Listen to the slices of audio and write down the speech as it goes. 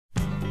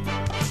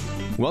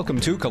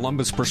Welcome to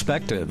Columbus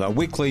Perspective, a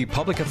weekly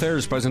public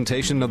affairs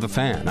presentation of The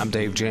Fan. I'm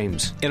Dave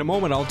James. In a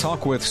moment, I'll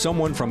talk with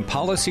someone from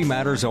Policy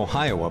Matters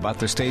Ohio about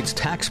the state's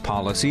tax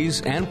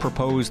policies and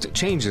proposed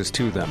changes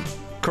to them.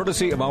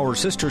 Courtesy of our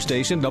sister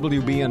station,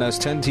 WBNS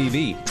 10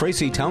 TV,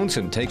 Tracy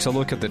Townsend takes a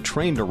look at the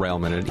train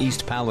derailment in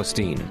East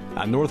Palestine,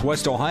 a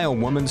Northwest Ohio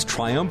woman's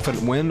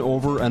triumphant win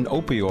over an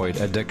opioid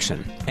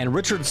addiction, and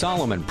Richard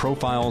Solomon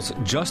profiles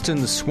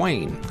Justin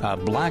Swain, a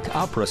black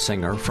opera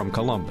singer from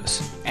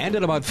Columbus. And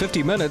in about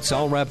 50 minutes,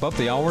 I'll wrap up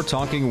the hour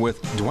talking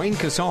with Dwayne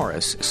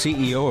Casares,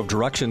 CEO of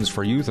Directions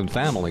for Youth and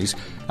Families,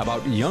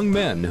 about young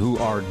men who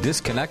are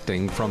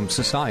disconnecting from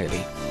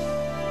society.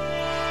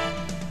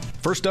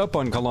 First up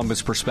on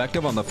Columbus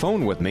Perspective, on the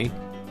phone with me,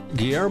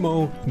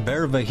 Guillermo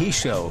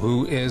Bervajicho,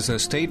 who is a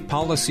state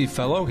policy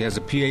fellow. He has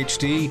a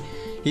Ph.D.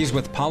 He's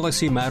with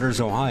Policy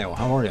Matters Ohio.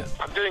 How are you?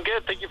 I'm doing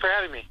good. Thank you for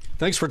having me.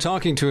 Thanks for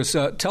talking to us.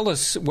 Tell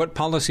us what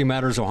Policy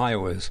Matters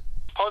Ohio is.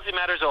 Policy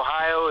Matters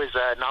Ohio is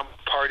a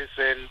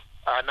nonpartisan,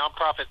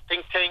 nonprofit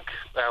think tank.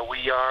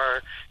 We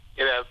are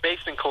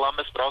based in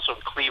Columbus, but also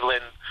in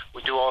Cleveland.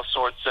 We do all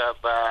sorts of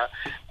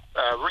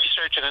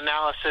research and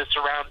analysis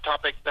around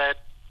topics that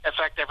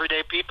affect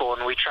everyday people,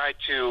 and we try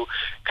to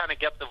kind of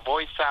get the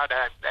voice out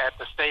at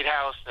the State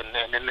House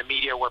and in the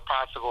media where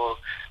possible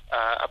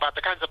about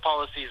the kinds of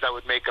policies that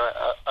would make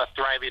a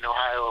thriving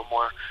Ohio a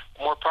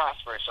more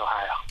prosperous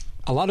Ohio.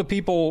 A lot of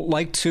people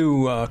like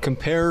to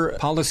compare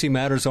Policy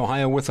Matters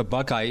Ohio with the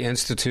Buckeye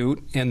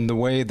Institute in the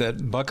way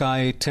that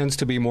Buckeye tends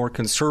to be more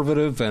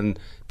conservative and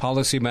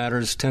Policy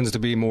Matters tends to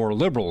be more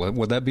liberal.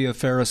 Would that be a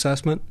fair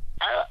assessment?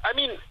 I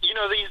mean,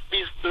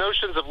 these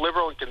notions of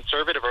liberal and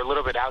conservative are a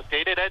little bit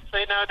outdated, I'd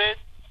say, nowadays.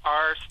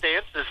 Our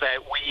stance is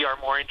that we are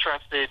more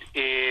interested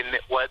in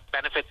what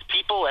benefits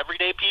people,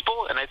 everyday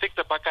people, and I think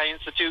the Buckeye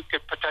Institute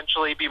could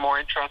potentially be more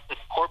interested in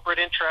corporate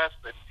interests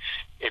and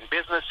in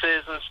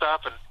businesses and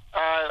stuff, and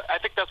I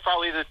think that's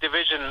probably the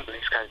division of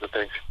these kinds of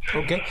things.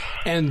 Okay.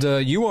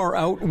 And you are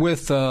out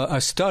with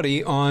a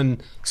study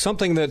on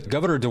something that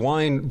Governor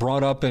DeWine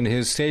brought up in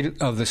his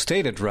State of the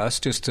State address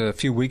just a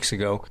few weeks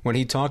ago when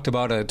he talked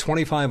about a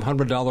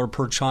 $2,500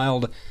 per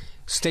child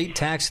state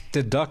tax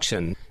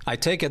deduction. I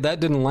take it that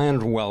didn't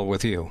land well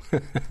with you.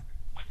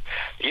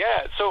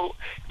 Yeah, so,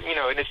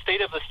 in his State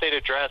of the State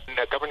address,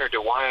 Governor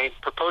DeWine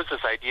proposed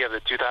this idea of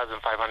the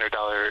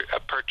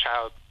 $2,500 per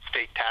child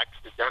state tax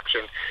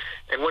deduction.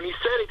 And when he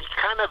said it, he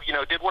kind of,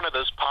 did one of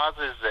those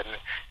pauses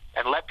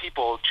and let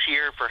people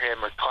cheer for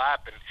him or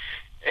clap.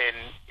 And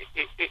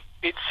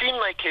it seemed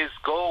like his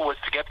goal was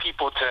to get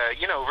people to,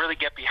 really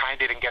get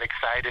behind it and get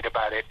excited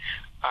about it.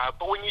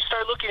 But when you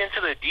start looking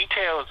into the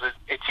details,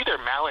 it's either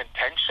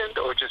malintentioned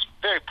or just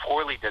very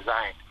poorly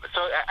designed. So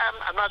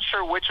I'm not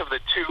sure which of the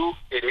two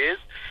it is,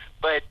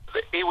 but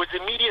it was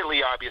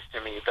immediately obvious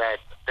to me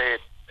that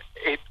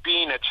it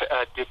being a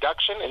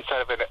deduction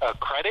instead of a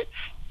credit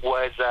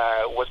was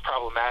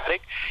problematic.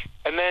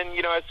 And then,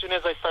 as soon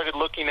as I started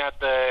looking at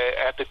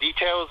the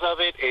details of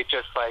it, it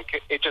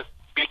just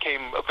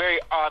became very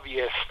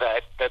obvious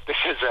that this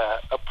is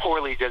a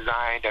poorly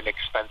designed and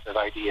expensive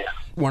idea.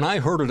 When I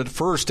heard it at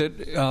first,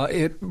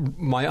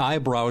 my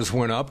eyebrows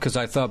went up because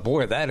I thought,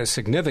 boy, that is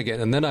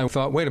significant. And then I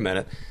thought, wait a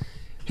minute.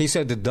 He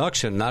said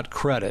deduction, not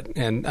credit.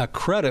 And a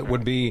credit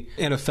would be,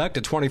 in effect,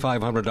 a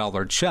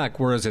 $2,500 check,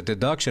 whereas a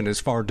deduction is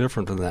far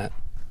different than that.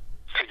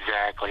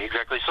 Exactly.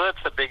 So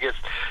that's the biggest,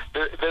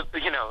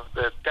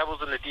 the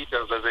devil's in the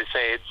details, as they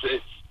say.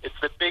 It's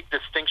the big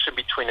distinction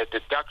between a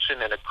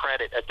deduction and a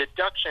credit. A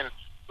deduction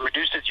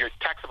reduces your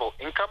taxable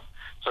income,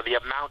 so the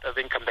amount of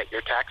income that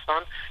you're taxed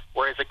on,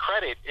 whereas a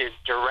credit is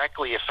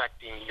directly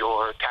affecting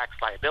your tax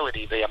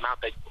liability, the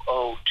amount that you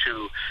owe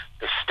to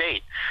the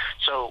state.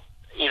 So,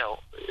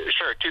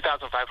 sure,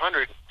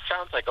 $2,500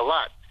 sounds like a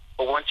lot,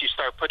 but once you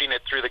start putting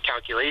it through the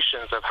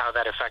calculations of how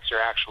that affects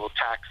your actual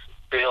tax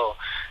bill,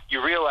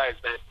 you realize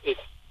that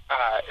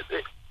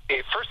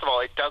first of all,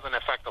 it doesn't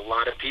affect a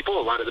lot of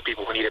the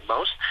people who need it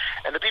most,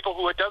 and the people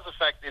who it does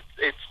affect,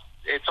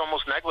 it's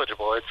almost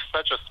negligible. It's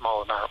such a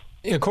small amount.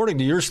 According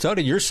to your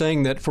study, you're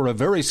saying that for a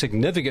very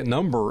significant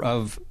number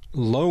of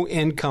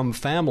low-income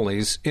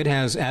families, it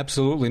has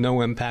absolutely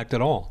no impact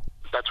at all.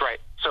 That's right.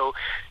 So,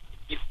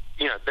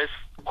 this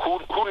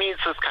who needs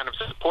this kind of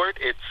support?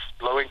 It's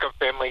low-income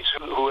families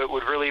who it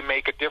would really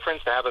make a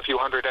difference to have a few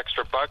 $100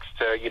 extra bucks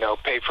to,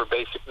 pay for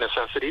basic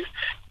necessities.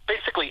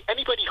 Basically,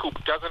 anybody who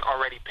doesn't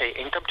already pay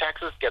income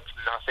taxes gets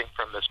nothing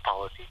from this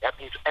policy. That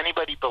means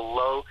anybody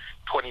below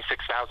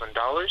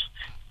 $26,000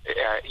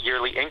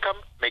 yearly income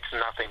makes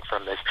nothing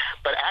from this.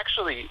 But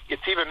actually,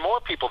 it's even more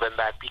people than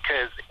that,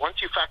 because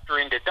once you factor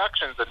in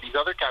deductions and these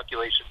other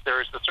calculations,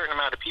 there is a certain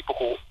amount of people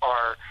who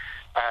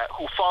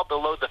fall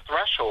below the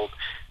threshold.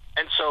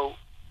 And so,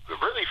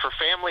 really, for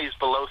families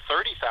below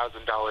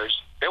 $30,000,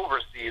 they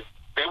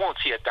won't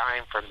see a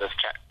dime from this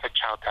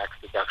child tax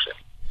deduction.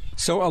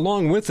 So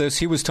along with this,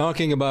 he was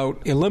talking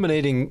about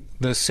eliminating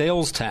the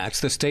sales tax,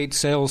 the state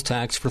sales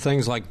tax for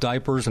things like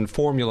diapers and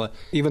formula,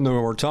 even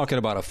though we're talking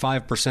about a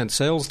 5%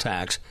 sales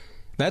tax.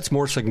 That's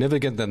more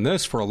significant than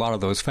this for a lot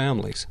of those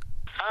families.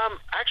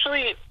 Actually,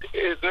 Actually,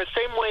 in the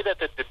same way that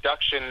the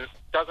deduction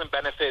doesn't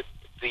benefit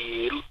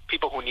the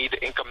people who need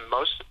the income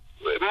most,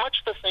 much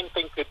the same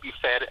thing could be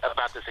said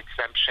about this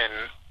exemption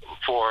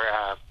for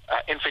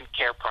infant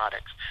care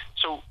products.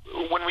 So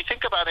when we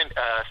think about a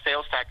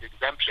sales tax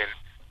exemption,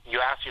 you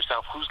ask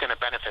yourself who's going to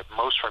benefit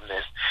most from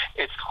this.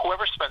 It's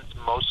whoever spends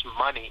most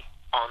money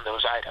on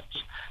those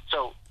items.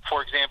 So,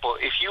 for example,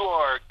 if you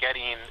are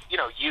getting,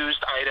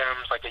 used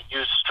items like a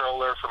used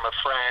stroller from a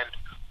friend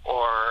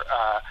or,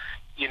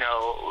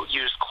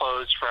 used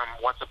clothes from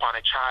Once Upon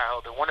a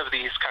Child, or one of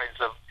these kinds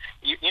of,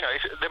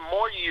 the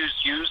more you use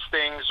used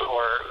things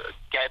or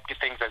get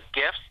things as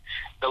gifts,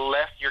 the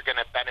less you're going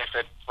to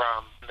benefit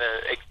from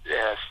the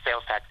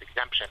sales tax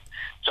exemption.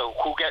 So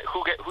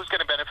who's going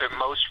to benefit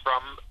most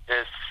from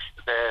the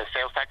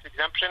sales tax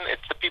exemption?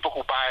 It's the people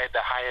who buy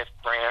the highest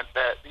brand,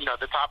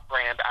 the top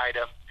brand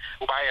item,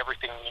 who buy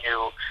everything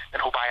new,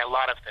 and who buy a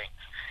lot of things.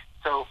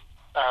 So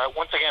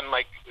once again,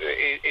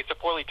 it's a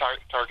poorly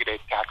targeted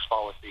tax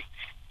policy.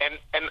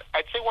 And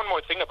I'd say one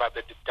more thing about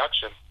the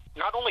deduction.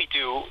 Not only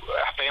do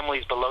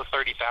families below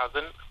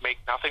 $30,000 make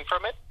nothing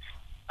from it,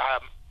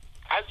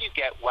 as you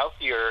get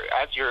wealthier,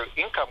 as your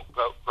income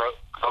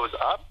goes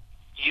up,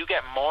 you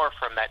get more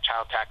from that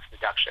child tax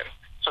deduction.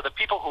 So the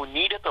people who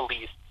need it the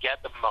least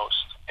get the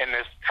most in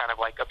this kind of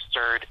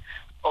absurd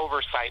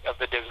oversight of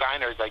the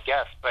designers, I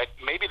guess. But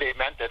maybe they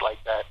meant it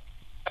like that.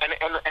 And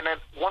then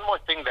one more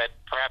thing that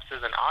perhaps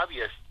isn't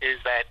obvious is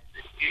that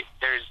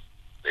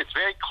it's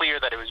very clear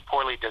that it was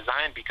poorly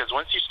designed, because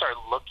once you start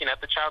looking at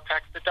the child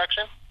tax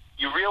deduction,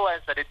 you realize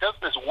that it does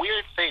this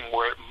weird thing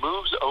where it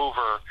moves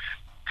over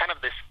kind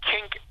of this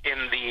kink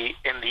in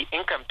the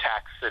income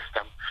tax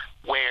system,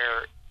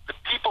 where the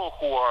people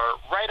who are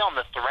right on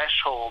the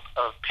threshold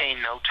of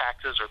paying no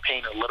taxes or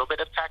paying a little bit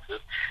of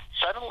taxes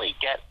suddenly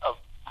get a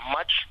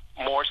much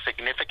more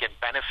significant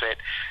benefit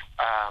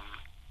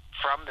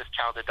from this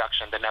child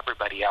deduction than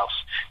everybody else.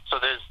 So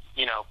there's,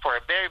 for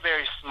a very,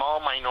 very small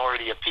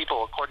minority of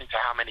people, according to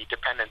how many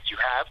dependents you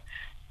have,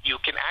 you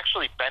can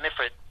actually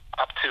benefit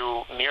up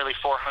to nearly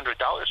 $400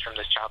 from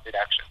this child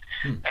deduction.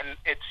 And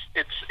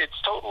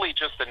it's totally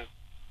just an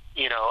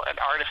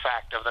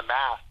artifact of the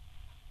math.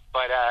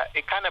 But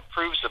it kind of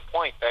proves the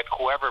point that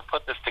whoever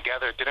put this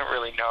together didn't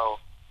really know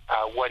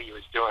what he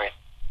was doing.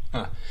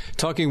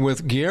 Talking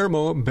with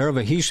Guillermo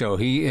Bervajicho.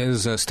 He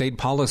is a state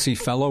policy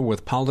fellow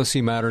with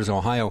Policy Matters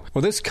Ohio.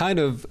 Well, this kind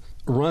of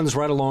runs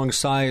right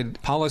alongside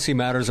Policy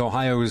Matters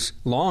Ohio's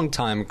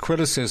longtime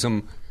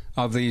criticism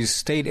of these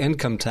state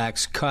income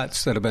tax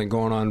cuts that have been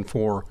going on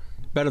for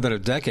better than a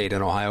decade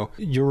in Ohio.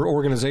 Your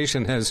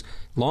organization has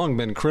long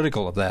been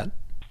critical of that.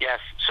 Yes.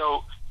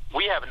 So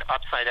we have an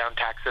upside-down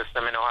tax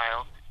system in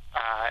Ohio,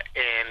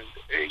 and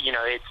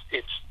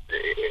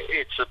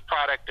it's a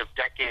product of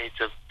decades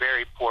of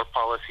very poor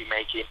policy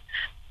making.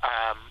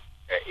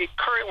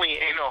 Currently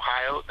in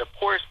Ohio, the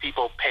poorest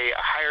people pay a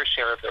higher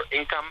share of their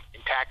income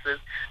in taxes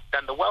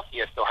than the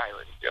wealthiest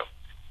Ohioans do.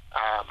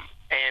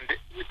 And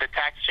the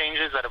tax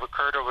changes that have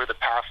occurred over the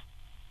past,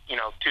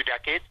 2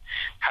 decades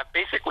have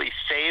basically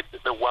saved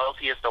the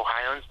wealthiest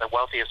Ohioans, the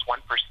wealthiest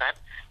 1%,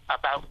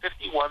 about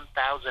 $51,000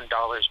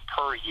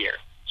 per year.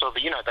 So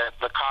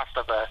the cost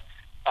of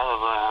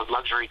a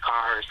luxury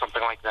car or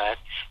something like that.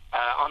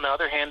 On the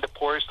other hand, the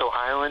poorest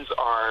Ohioans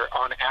are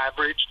on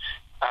average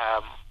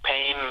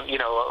paying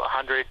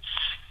 $150,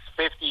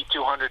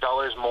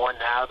 $200 more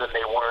now than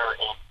they were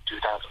in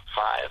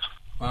 2005.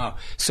 Wow.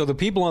 So the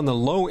people on the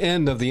low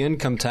end of the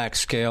income tax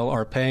scale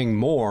are paying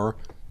more,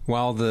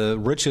 while the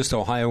richest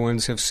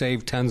Ohioans have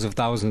saved tens of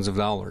thousands of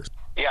dollars.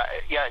 Yeah,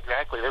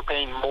 exactly. They're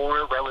paying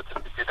more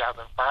relative to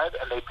 2005,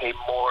 and they pay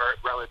more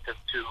relative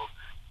to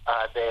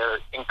their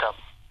income.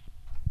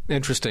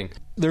 Interesting.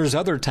 There's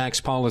other tax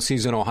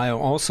policies in Ohio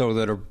also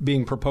that are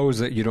being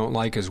proposed that you don't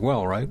like as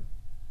well, right?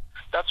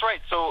 That's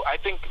right. So I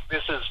think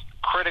this is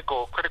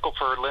critical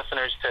for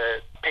listeners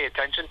to pay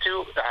attention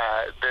to.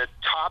 The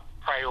top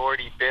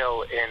priority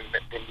bill in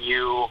the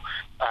new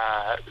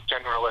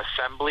General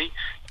Assembly,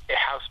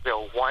 House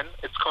Bill 1,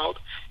 it's called,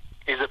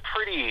 is a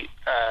pretty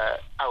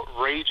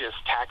outrageous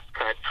tax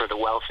cut for the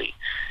wealthy.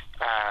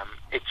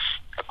 It's,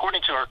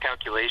 according to our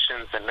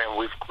calculations, and then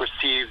we've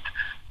received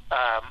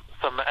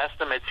some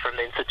estimates from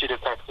the Institute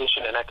of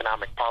Taxation and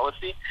Economic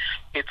Policy,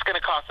 it's going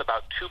to cost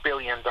about $2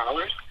 billion.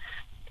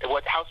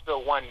 What House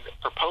Bill 1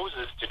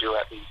 proposes to do,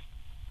 at least,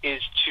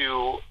 is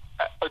to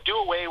do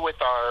away with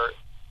our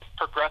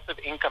progressive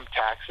income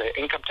tax,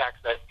 income tax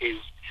that is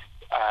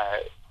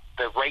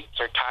the rates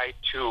are tied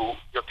to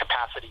your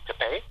capacity to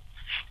pay.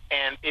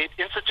 And it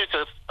institutes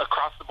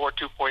across the board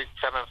 2.75%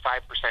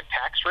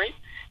 tax rate,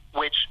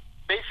 which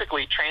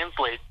basically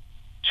translates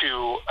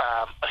to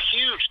a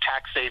huge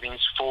tax savings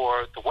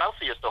for the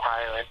wealthiest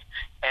Ohioans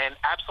and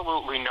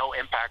absolutely no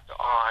impact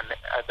on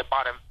the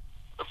bottom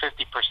 50%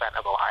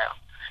 of Ohio.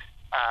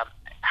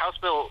 House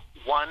Bill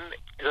 1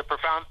 is a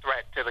profound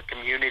threat to the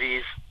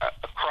communities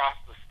across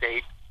the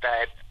state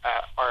that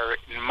are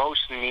in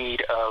most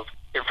need of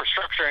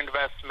infrastructure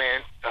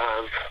investment,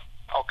 of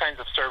all kinds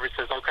of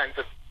services, all kinds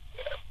of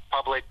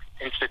public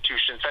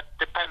institutions that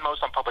depend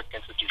most on public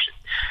institutions.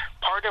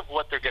 Part of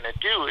what they're going to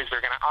do is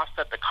they're going to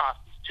offset the cost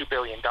of $2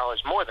 billion,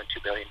 more than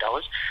 $2 billion,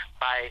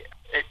 by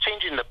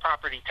changing the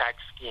property tax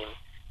scheme.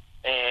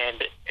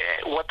 And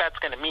what that's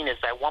going to mean is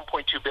that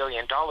 $1.2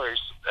 billion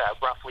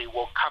roughly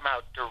will come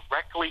out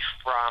directly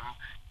from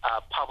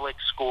public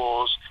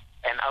schools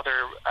and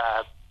other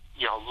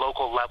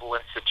local level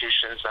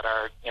institutions that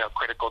are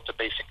critical to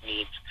basic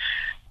needs.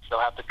 They'll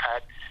have to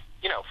cut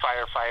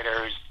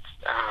firefighters,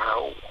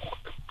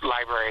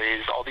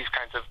 libraries, all these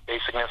kinds of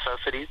basic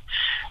necessities.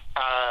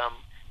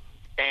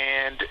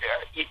 And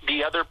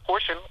the other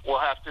portion will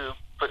have to,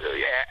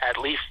 at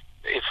least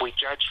if we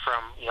judge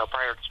from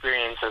prior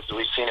experiences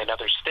we've seen in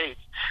other states,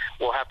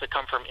 will have to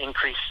come from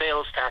increased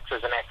sales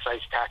taxes and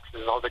excise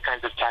taxes, all the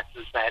kinds of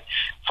taxes that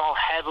fall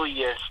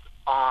heaviest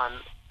on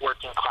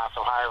working class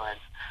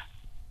Ohioans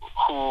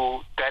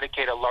who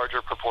dedicate a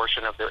larger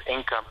proportion of their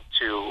income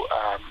to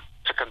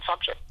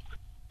consumption.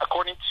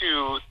 According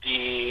to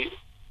the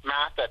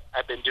math that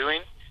I've been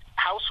doing,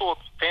 household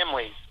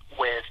families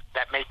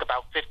that make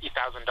about $50,000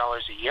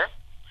 a year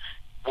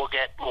will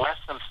get less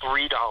than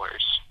 $3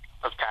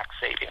 of tax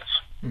savings.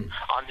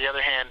 On the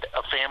other hand,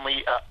 a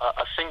family,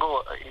 a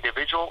single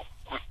individual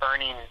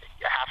earning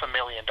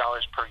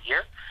 $500,000 per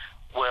year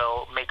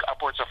will make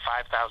upwards of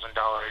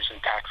 $5,000 in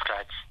tax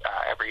cuts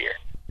every year.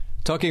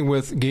 Talking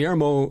with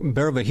Guillermo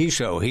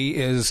Bervajicho. He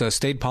is a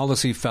state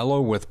policy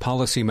fellow with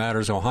Policy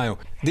Matters Ohio.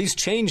 These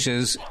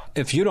changes,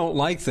 if you don't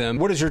like them,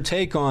 what is your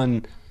take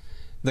on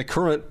the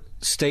current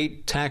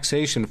state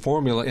taxation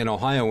formula in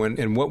Ohio,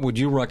 and what would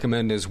you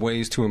recommend as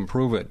ways to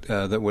improve it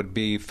that would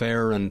be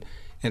fair and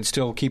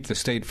still keep the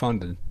state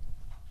funded?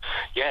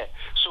 Yeah,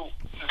 so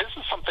this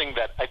is something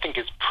that I think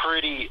is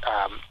pretty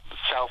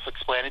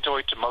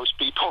self-explanatory to most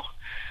people.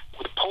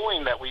 With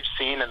polling that we've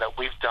seen and that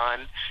we've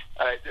done,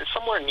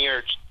 somewhere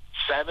near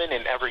 7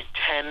 in every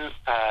 10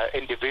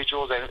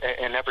 individuals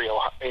and every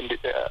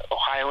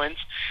Ohioans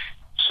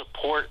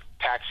support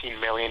taxing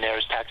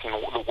millionaires, taxing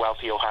the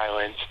wealthy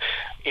Ohioans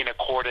in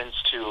accordance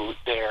to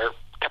their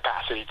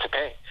capacity to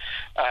pay.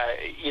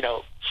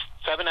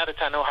 7 out of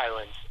 10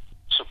 Ohioans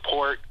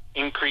support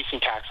increasing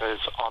taxes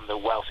on the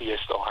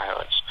wealthiest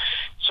Ohioans.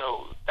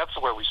 So that's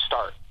where we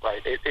start,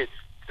 right? It's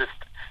just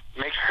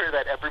make sure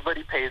that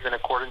everybody pays in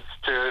accordance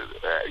to,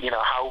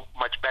 how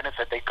much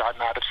benefit they've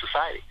gotten out of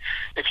society.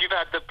 If you've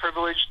had the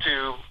privilege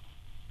to,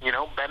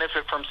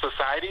 benefit from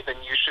society, then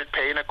you should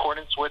pay in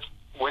accordance with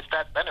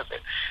that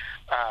benefit.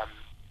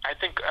 I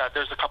think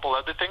there's a couple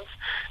other things.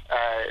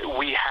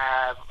 We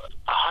have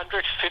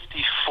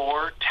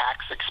 154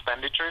 tax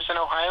expenditures in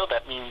Ohio.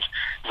 That means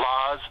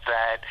laws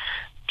that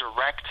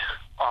direct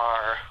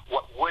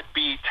what would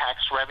be tax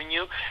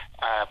revenue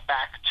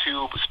back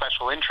to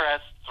special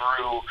interests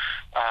through,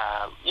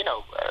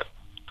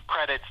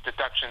 credits,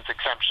 deductions,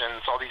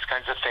 exemptions, all these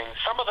kinds of things.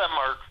 Some of them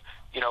are,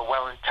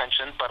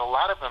 well-intentioned, but a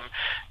lot of them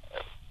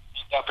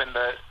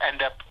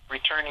end up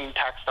returning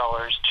tax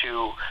dollars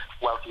to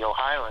wealthy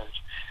Ohioans.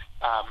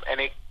 And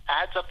it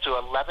adds up to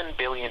 $11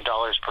 billion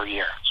per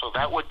year. So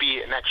that would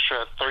be an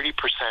extra 30%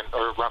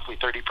 or roughly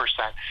 30%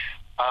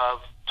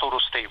 of total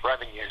state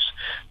revenues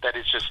that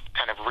is just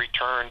kind of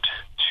returned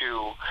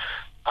to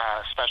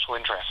special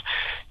interests.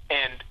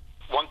 And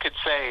one could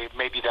say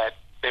maybe that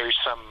there's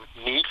some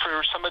need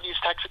for some of these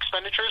tax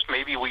expenditures.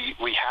 Maybe we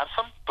have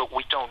some, but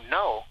we don't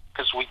know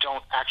because we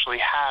don't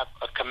actually have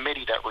a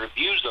committee that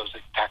reviews those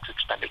tax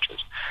expenditures.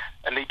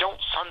 And they don't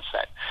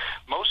sunset.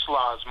 Most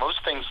laws,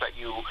 most things that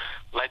you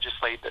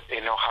legislate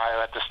in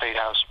Ohio at the State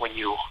House, when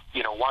you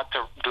want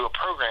to do a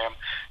program,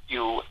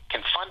 you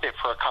can fund it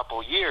for a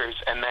couple years,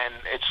 and then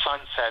it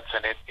sunsets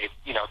and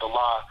the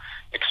law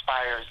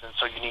expires, and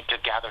so you need to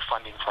gather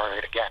funding for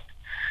it again.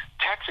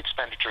 Tax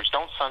expenditures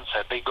don't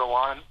sunset. They go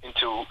on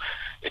into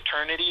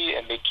eternity,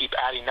 and they keep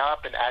adding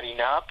up, and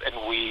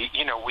we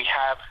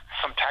have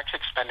some tax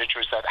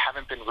expenditures that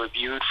haven't been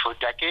reviewed for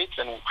decades,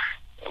 and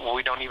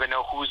we don't even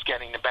know who's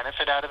getting the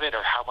benefit out of it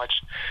or how much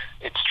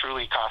it's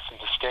truly costing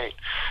the state.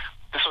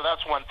 So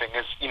that's one thing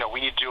is,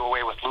 we need to do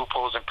away with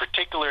loopholes. In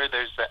particular,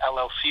 there's the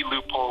LLC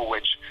loophole,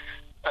 which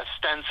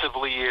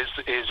ostensibly is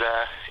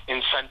a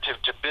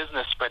incentive to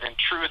business, but in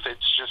truth,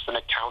 it's just an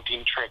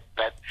accounting trick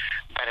that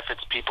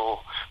benefits people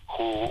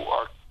who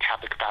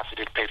have the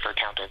capacity to pay for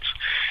accountants.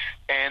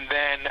 And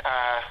then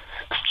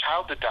the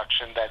child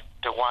deduction that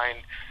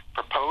DeWine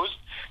proposed,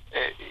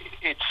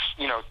 it's,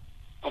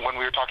 when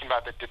we were talking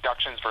about the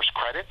deductions versus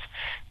credits,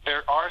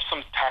 there are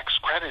some tax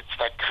credits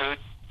that could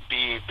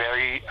be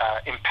very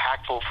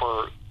impactful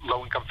for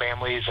low-income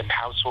families and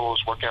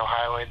households, working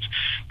Ohioans,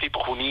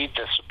 people who need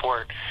the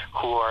support,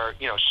 who are,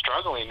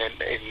 struggling in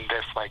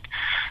this,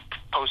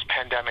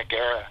 post-pandemic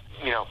era,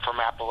 from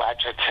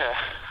Appalachia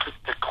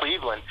to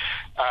Cleveland.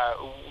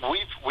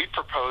 We've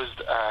proposed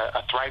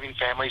a Thriving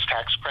Families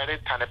tax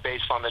credit, kind of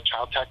based on the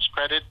child tax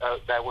credit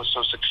that was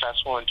so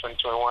successful in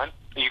 2021.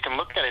 You can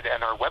look at it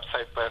on our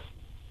website, but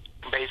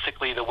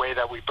basically the way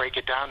that we break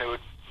it down, it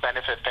would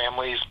benefit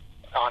families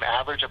on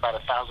average about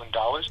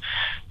 $1,000,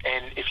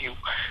 and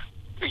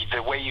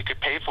the way you could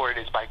pay for it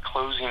is by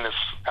closing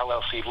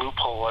LLC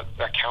loophole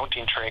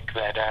accounting trick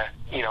that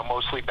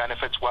mostly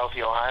benefits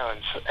wealthy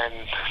Ohioans and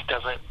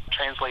doesn't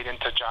translate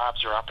into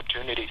jobs or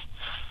opportunities.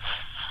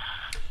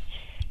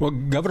 Well,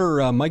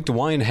 Governor Mike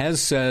DeWine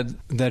has said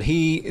that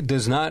he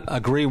does not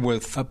agree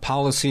with a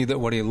policy that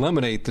would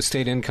eliminate the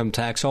state income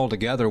tax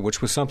altogether,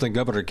 which was something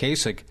Governor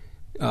Kasich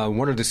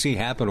wanted to see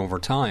happen over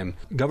time.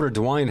 Governor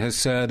DeWine has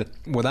said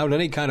without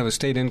any kind of a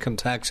state income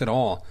tax at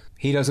all,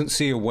 he doesn't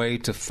see a way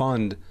to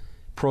fund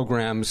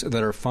programs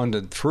that are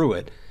funded through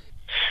it.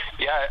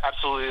 Yeah,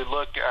 absolutely.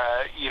 Look,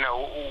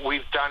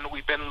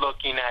 we've been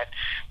looking at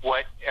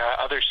what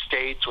other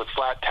states with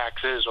flat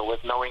taxes or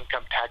with no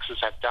income taxes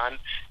have done,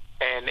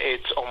 and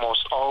it's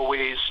almost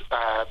always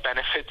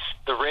benefits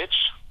the rich.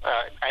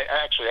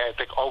 I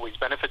think always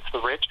benefits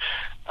the rich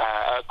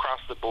across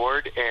the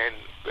board, and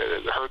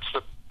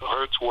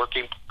hurts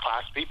working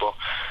class people.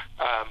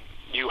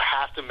 You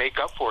have to make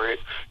up for it.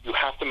 You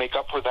have to make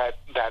up for that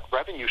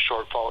revenue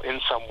shortfall in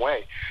some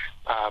way.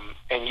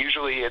 And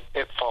usually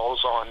it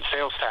falls on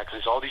sales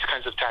taxes, all these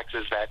kinds of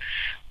taxes that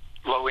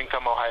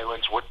low-income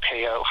Ohioans would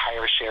pay a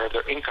higher share of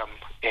their income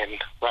in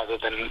rather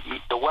than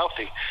the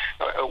wealthy.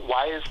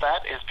 Why is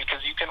that? Is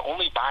because you can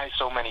only buy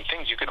so many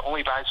things. You can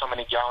only buy so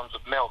many gallons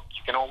of milk.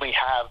 You can only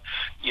have,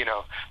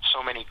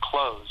 so many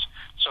clothes.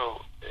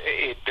 So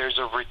there's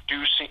a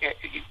reducing,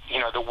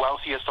 the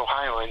wealthiest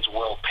Ohioans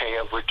will pay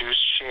a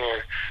reduced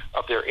share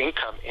of their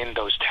income in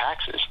those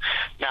taxes.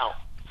 Now,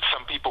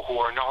 some people who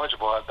are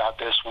knowledgeable about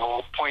this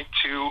will point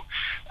to,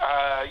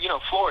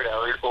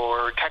 Florida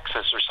or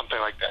Texas or something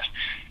like this.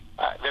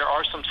 There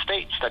are some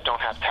states that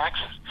don't have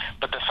taxes,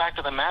 but the fact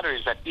of the matter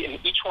is that in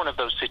each one of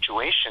those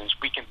situations,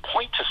 we can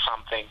point to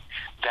something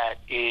that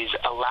is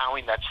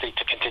allowing that state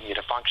to continue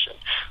to function.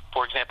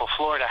 For example,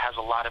 Florida has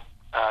a lot of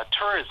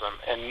tourism,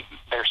 and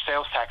their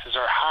sales taxes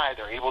are high.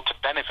 They're able to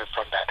benefit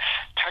from that.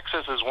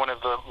 Texas is one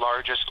of the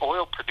largest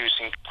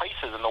oil-producing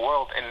places in the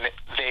world, and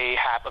they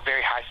have a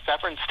very high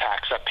severance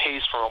tax that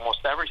pays for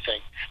almost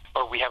everything,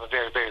 or we have a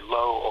very, very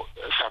low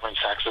severance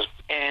taxes.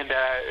 And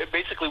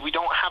basically, we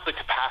don't have the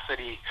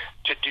capacity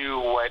to do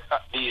what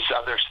these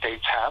other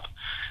states have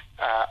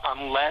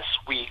unless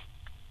we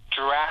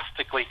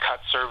drastically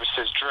cut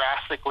services,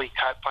 drastically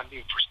cut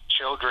funding for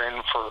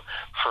children, for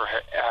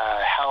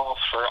health,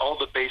 for all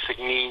the basic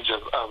needs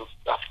of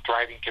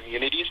thriving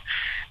communities,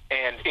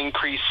 and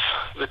increase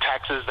the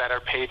taxes that are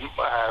paid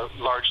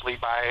largely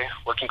by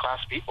working class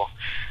people.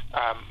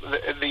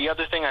 The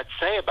other thing I'd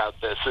say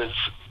about this is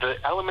the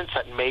elements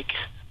that make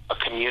a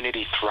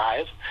community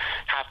thrive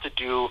have to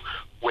do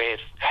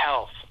with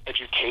health,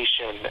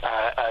 education,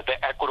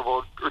 the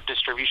equitable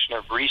distribution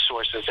of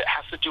resources. It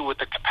has to do with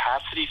the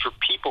capacity for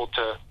people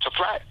to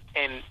thrive.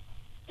 And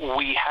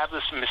we have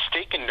this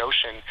mistaken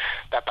notion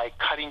that by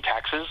cutting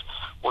taxes,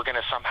 we're going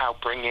to somehow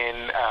bring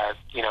in,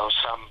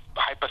 some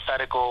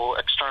hypothetical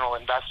external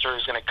investor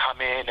is going to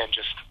come in and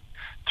just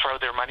throw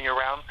their money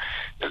around.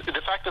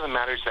 The fact of the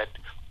matter is that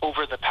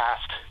over the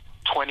past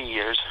 20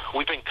 years,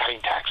 we've been cutting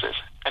taxes,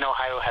 and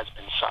Ohio has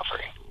been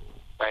suffering,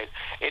 right?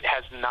 It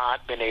has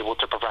not been able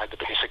to provide the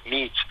basic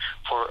needs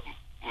for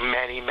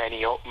many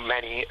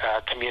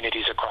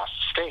communities across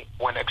the state.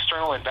 When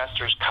external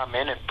investors come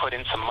in and put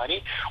in some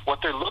money, what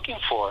they're looking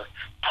for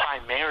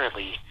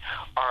primarily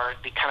are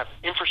the kind of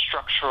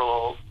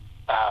infrastructural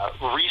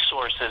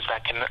resources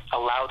that can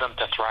allow them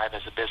to thrive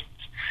as a business.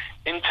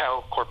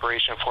 Intel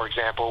Corporation, for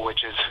example,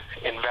 which is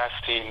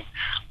investing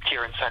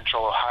here in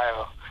Central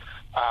Ohio,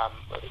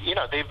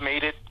 they've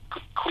made it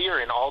clear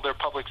in all their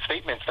public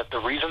statements that the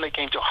reason they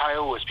came to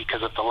Ohio was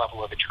because of the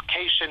level of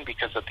education,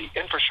 because of the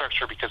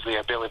infrastructure, because of the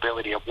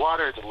availability of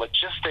water, the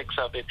logistics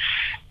of it.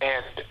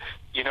 And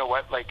you know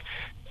what? Like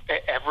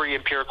every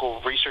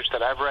empirical research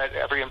that I've read,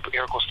 every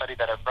empirical study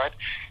that I've read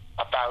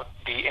about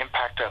the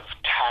impact of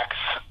tax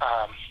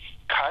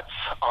cuts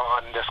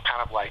on this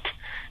kind of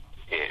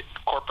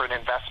corporate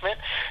investment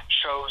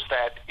shows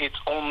that it's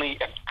only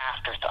an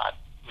afterthought.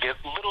 The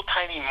little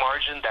tiny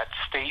margin that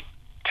state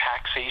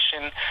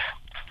taxation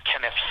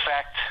can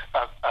affect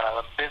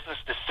a business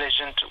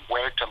decision to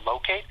where to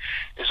locate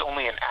is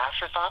only an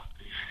afterthought.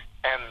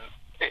 And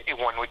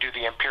when we do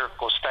the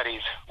empirical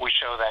studies, we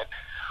show that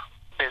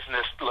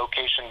business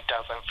location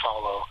doesn't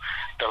follow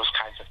those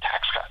kinds of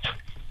tax cuts.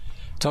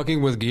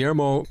 Talking with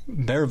Guillermo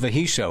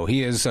Bervijicio.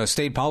 He is a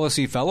state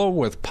policy fellow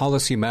with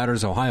Policy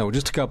Matters Ohio.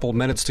 Just a couple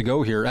minutes to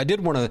go here. I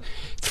did want to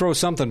throw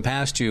something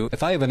past you.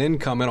 If I have an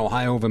income in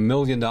Ohio of $1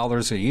 million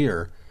a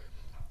year,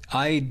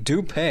 I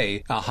do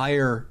pay a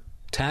higher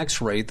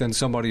tax rate than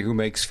somebody who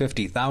makes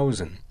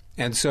 $50,000.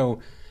 And so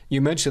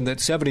you mentioned that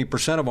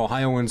 70% of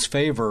Ohioans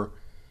favor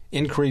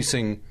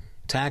increasing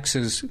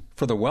taxes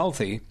for the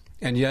wealthy.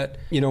 And yet,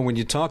 when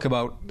you talk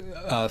about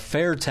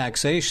fair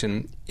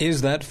taxation,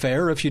 is that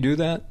fair if you do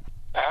that?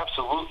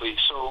 Absolutely.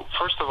 So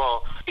first of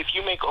all, if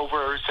you make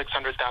over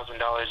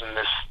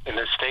 $600,000 in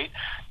this state,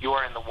 you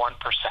are in the 1%.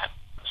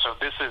 So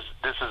this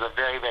is a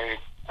very, very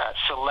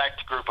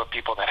select group of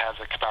people that has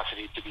the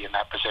capacity to be in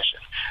that position.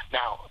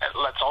 Now,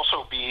 let's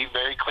also be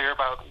very clear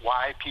about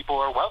why people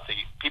are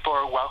wealthy. People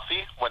are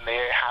wealthy when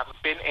they have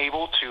been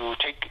able to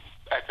take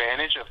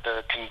advantage of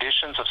the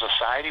conditions of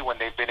society when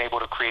they've been able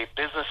to create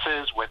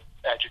businesses with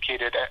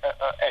educated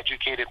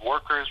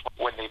workers,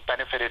 when they've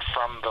benefited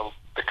from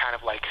the kind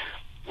of like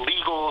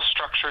legal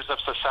structures of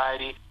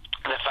society.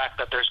 The fact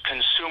that there's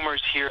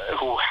consumers here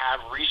who have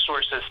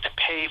resources to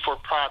pay for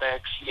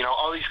products,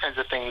 all these kinds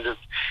of things.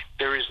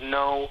 There is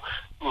no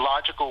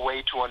logical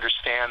way to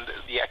understand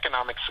the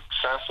economic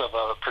success of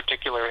a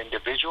particular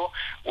individual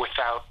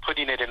without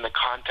putting it in the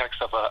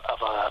context of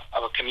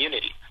a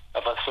community,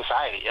 of a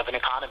society, of an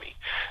economy.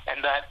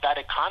 And that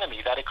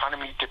economy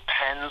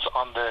depends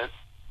on the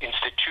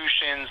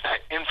institutions,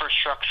 that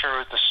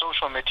infrastructure, the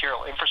social and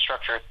material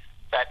infrastructure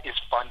that is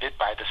funded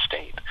by the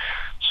state.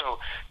 So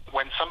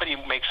when somebody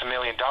makes $1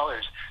 million,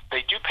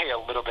 they do pay a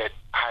little bit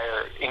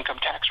higher income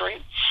tax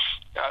rate.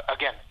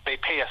 Again, they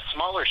pay a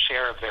smaller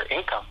share of their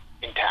income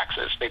in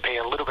taxes. They pay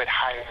a little bit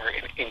higher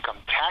in income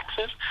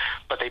taxes,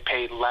 but they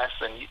pay less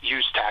in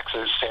use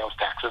taxes, sales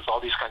taxes, all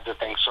these kinds of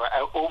things. So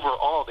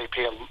overall, they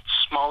pay a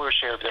smaller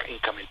share of their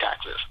income in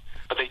taxes.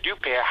 But they do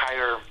pay a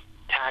higher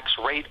tax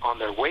rate on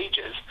their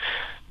wages.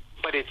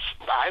 But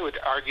I would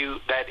argue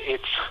that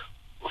it's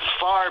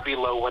far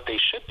below what they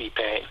should be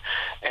paying,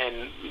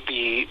 and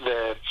the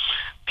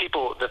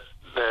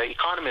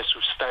economists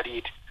who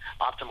studied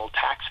optimal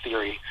tax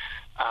theory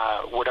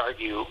would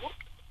argue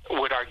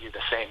the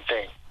same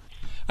thing.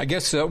 I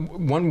guess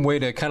one way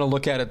to kind of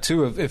look at it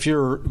too, if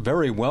you're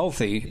very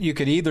wealthy, you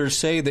could either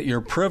say that you're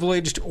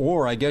privileged,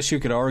 or I guess you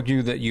could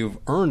argue that you've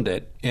earned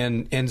it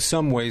in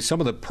some ways,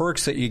 some of the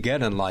perks that you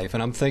get in life.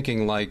 And I'm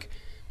thinking like,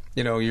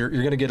 you're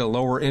going to get a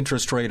lower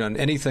interest rate on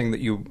anything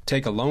that you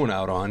take a loan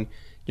out on.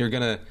 You're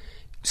going to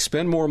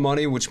spend more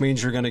money, which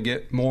means you're going to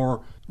get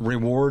more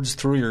rewards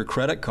through your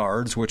credit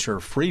cards, which are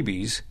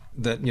freebies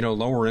that,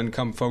 lower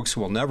income folks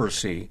will never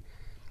see.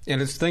 And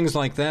it's things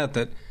like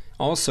that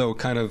also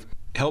kind of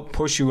help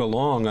push you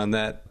along on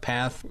that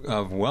path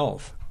of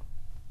wealth.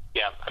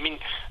 Yeah, I mean,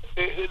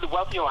 the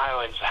wealthy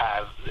Ohioans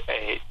have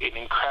an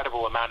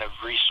incredible amount of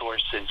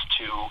resources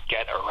to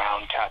get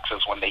around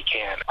taxes when they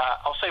can.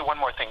 I'll say one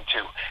more thing,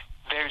 too.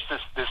 There's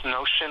this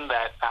notion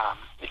that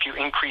if you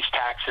increase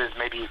taxes,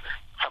 maybe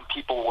some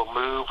people will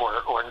move or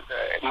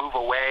move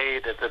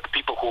away, the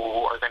people who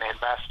are going to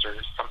invest or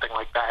something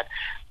like that.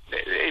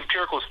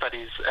 Empirical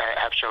studies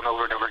have shown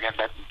over and over again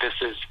that this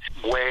is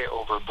way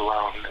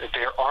overblown.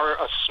 There are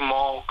a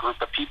small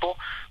group of people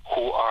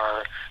who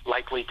are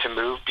likely to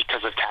move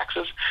because of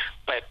taxes,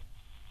 but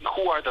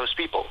who are those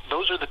people?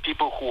 Those are the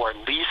people who are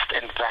least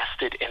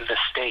invested in the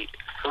state.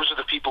 Those are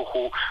the people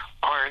who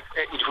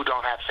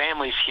don't have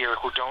families here,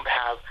 who don't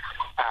have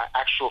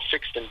actual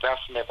fixed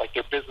investment, like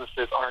their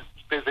businesses aren't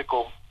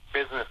physical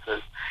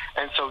businesses.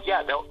 And so,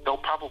 yeah, they'll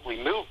probably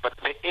move, but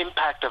the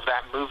impact of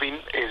that moving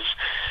is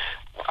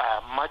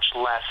much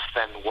less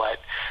than what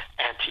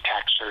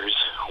anti-taxers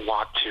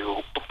want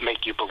to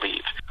make you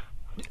believe.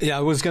 Yeah,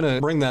 I was going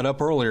to bring that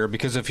up earlier,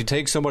 because if you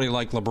take somebody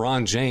like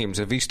LeBron James,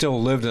 if he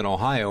still lived in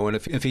Ohio, and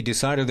if he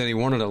decided that he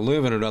wanted to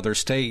live in another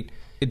state,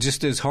 it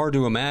just is hard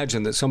to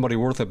imagine that somebody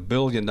worth $1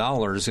 billion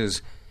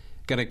is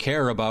going to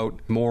care about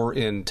more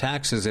in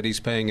taxes that he's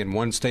paying in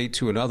one state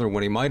to another,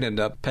 when he might end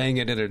up paying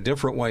it in a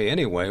different way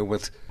anyway,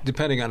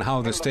 depending on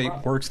how the state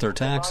works their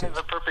taxes. LeBron is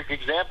a perfect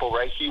example,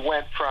 right? He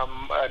went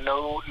from a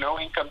no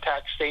income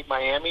tax state,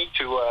 Miami,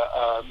 to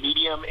a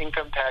medium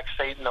income tax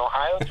state in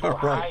Ohio, to a right.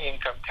 high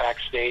income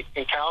tax state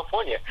in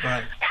California.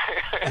 Right.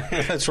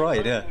 That's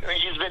right. Yeah.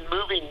 He's been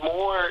moving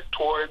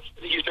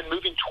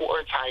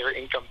towards higher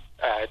income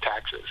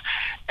taxes.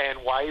 And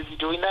why is he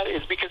doing that?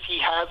 Is because he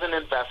has an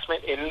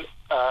investment in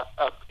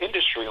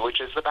industry,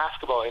 which is the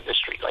basketball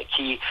industry. Like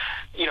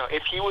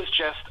if he was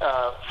just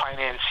a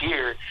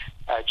financier,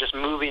 just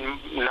moving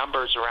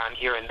numbers around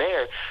here and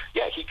there,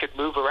 yeah, he could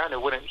move around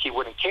and he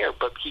wouldn't care.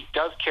 But he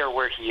does care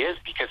where he is,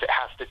 because it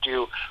has to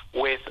do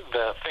with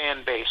the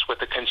fan base, with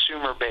the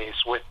consumer base,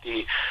 with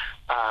the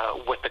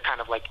kind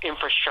of like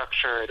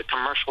infrastructure, the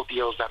commercial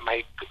deals that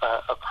might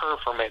occur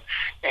from it.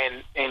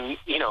 And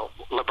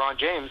LeBron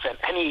James and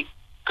any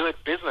good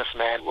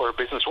businessman or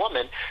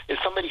businesswoman is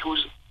somebody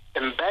who's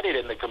embedded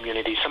in the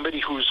community, somebody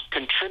who's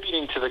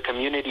contributing to the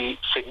community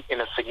in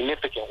a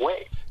significant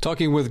way.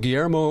 Talking with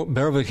Guillermo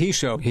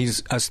Bervajicho.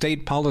 He's a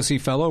state policy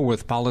fellow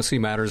with Policy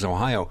Matters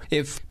Ohio.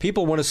 If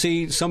people want to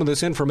see some of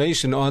this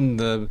information on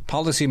the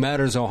Policy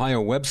Matters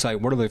Ohio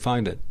website, where do they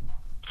find it?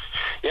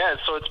 Yeah,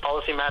 so it's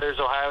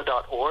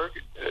policymattersohio.org.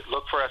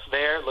 Look for us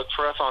there. Look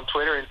for us on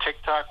Twitter and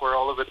TikTok. We're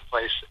all over the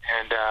place.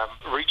 And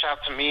reach out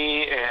to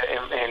me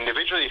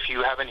individually if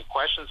you have any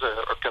questions or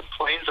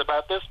complaints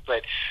about this.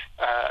 But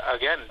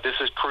again, this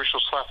is crucial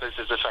stuff. This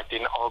is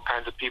affecting all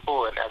kinds of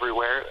people and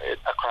everywhere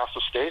across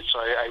the state. So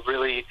I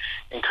really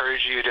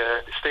encourage you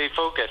to stay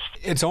focused.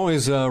 It's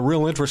always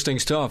real interesting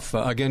stuff.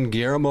 Again,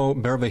 Guillermo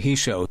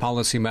Bervajicho,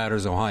 Policy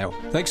Matters Ohio.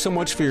 Thanks so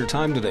much for your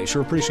time today.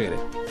 Sure appreciate it.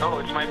 Oh,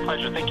 it's my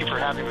pleasure. Thank you for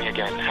having me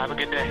again. Have a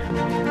good day.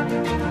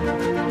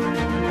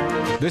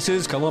 This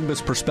is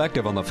Columbus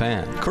Perspective on the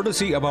Fan,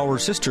 courtesy of our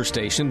sister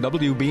station,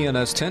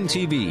 WBNS 10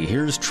 TV.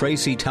 Here's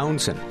Tracy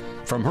Townsend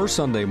from her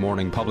Sunday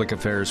morning public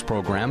affairs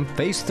program,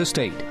 Face the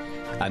State.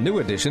 A new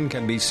edition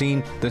can be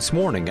seen this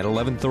morning at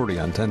 11:30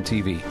 on 10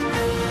 TV.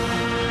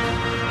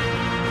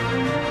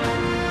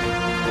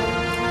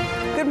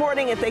 Good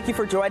morning, and thank you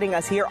for joining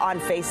us here on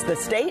Face the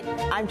State.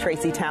 I'm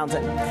Tracy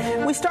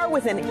Townsend. We start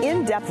with an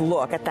in-depth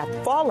look at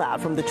that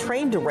fallout from the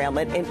train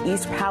derailment in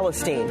East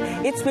Palestine.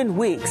 It's been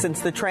weeks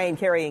since the train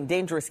carrying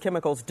dangerous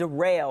chemicals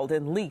derailed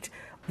and leaked.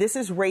 This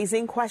is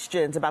raising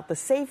questions about the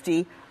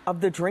safety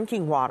of the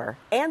drinking water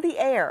and the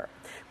air.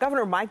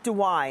 Governor Mike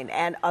DeWine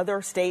and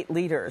other state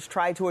leaders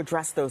tried to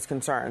address those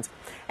concerns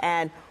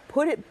and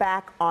put it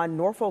back on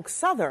Norfolk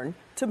Southern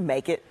to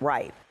make it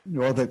right.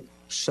 Norfolk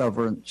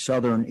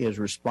Southern is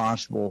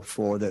responsible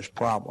for this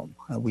problem.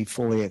 We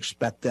fully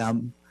expect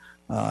them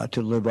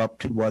to live up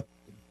to what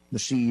the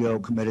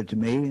CEO committed to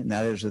me, and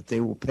that is that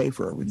they will pay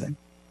for everything.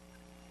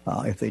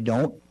 If they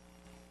don't,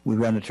 we've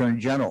got an attorney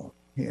general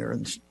here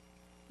and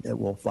that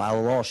will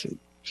file a lawsuit.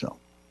 So,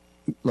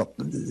 look,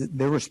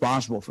 they're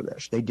responsible for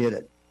this. They did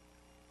it.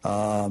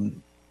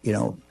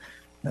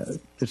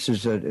 This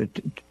is the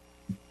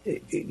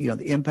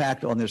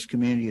impact on this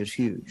community is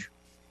huge.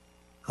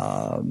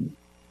 Not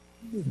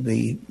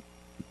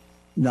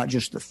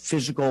just the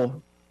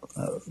physical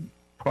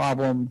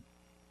problem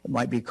that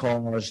might be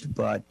caused,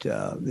 but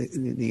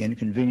the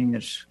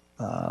inconvenience,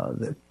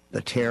 the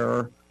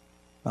terror,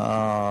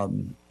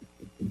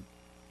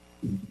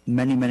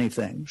 many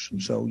things.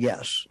 So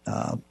yes,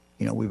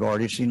 we've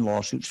already seen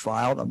lawsuits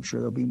filed. I'm sure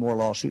there'll be more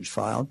lawsuits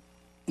filed.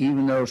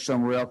 Even though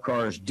some rail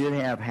cars did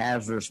have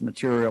hazardous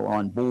material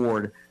on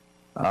board,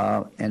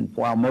 and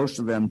while most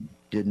of them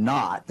did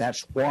not,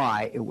 that's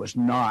why it was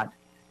not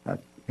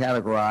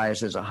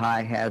categorized as a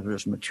high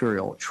hazardous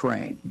material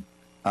train.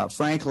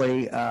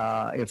 Frankly,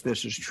 if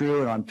this is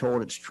true, and I'm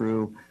told it's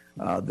true,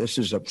 this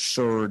is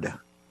absurd,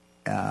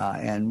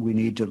 and we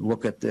need to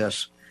look at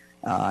this,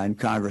 and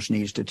Congress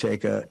needs to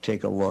take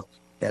a look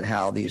at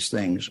how these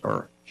things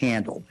are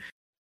handled.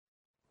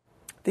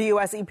 The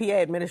U.S.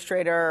 EPA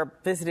administrator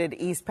visited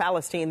East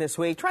Palestine this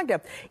week, trying to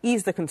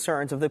ease the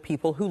concerns of the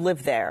people who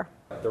live there.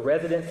 The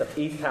residents of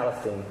East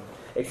Palestine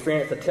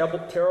experienced a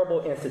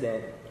terrible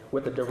incident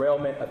with the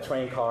derailment of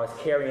train cars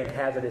carrying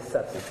hazardous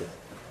substances.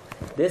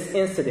 This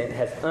incident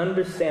has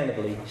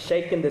understandably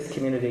shaken this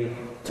community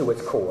to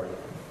its core,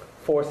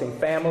 forcing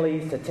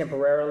families to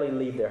temporarily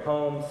leave their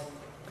homes,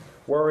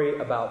 worry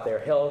about their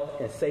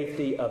health and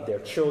safety of their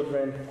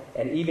children,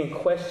 and even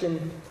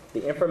question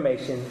the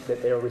information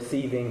that they're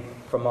receiving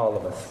from all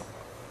of us.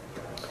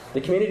 The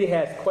community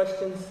has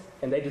questions,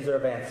 and they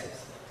deserve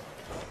answers.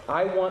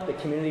 I want the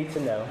community to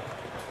know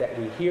that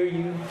we hear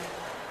you,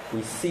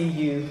 we see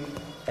you,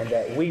 and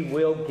that we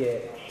will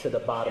get to the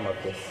bottom of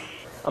this.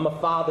 I'm a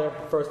father,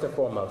 first and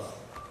foremost,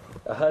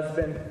 a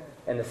husband,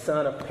 and the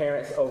son of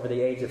parents over the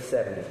age of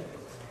 70.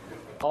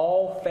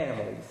 All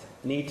families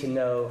need to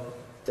know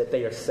that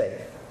they are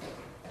safe.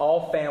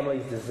 All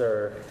families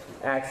deserve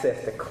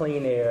access to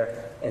clean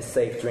air and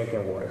safe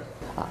drinking water.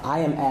 I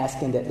am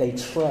asking that they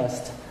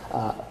trust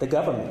the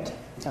government,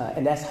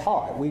 and that's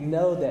hard. We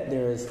know that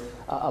there is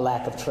a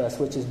lack of trust,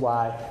 which is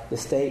why the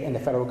state and the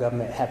federal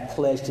government have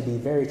pledged to be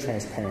very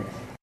transparent.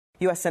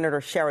 U.S. Senator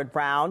Sherrod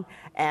Brown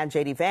and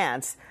J.D.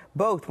 Vance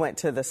both went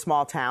to the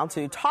small town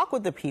to talk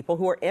with the people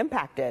who are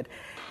impacted.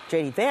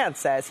 J.D. Vance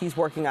says he's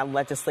working on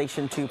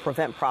legislation to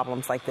prevent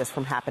problems like this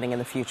from happening in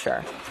the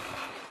future.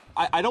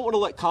 I don't want to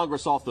let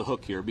Congress off the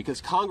hook here, because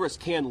Congress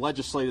can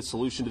legislate a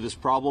solution to this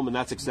problem, and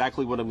that's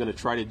exactly what I'm going to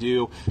try to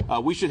do.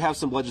 We should have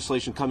some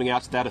legislation coming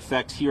out to that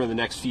effect here in the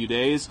next few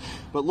days.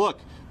 But look,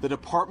 the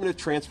Department of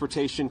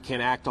Transportation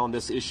can act on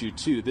this issue,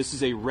 too. This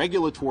is a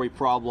regulatory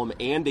problem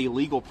and a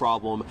legal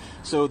problem.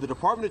 So the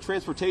Department of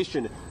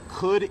Transportation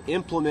could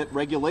implement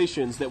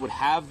regulations that would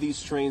have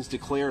these trains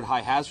declared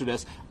high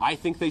hazardous. I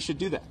think they should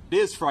do that. It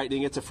is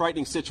frightening. It's a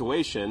frightening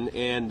situation.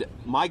 And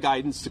my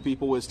guidance to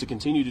people is to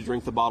continue to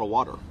drink the bottled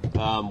water.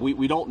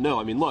 We don't know.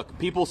 I mean, look,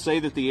 people say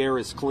that the air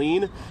is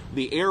clean.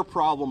 The air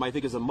problem, I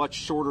think, is a much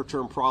shorter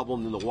term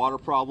problem than the water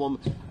problem.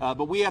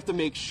 But we have to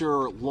make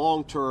sure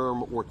long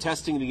term we're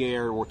testing the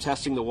air, we're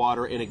testing the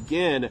water. And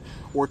again,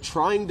 we're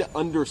trying to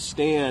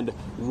understand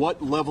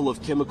what level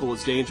of chemical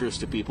is dangerous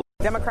to people.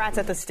 Democrats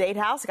at the State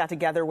House got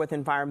together with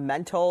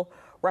environmental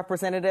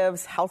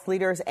representatives, health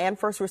leaders, and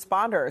first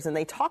responders, and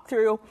they talked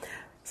through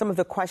some of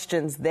the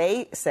questions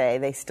they say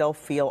they still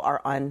feel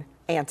are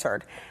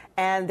unanswered.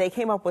 And they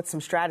came up with some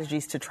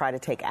strategies to try to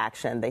take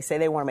action. They say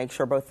they want to make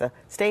sure both the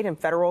state and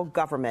federal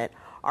government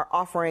are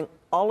offering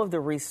all of the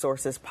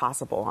resources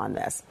possible on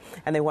this.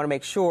 And they want to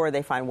make sure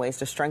they find ways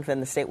to strengthen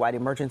the statewide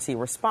emergency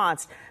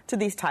response to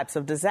these types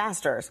of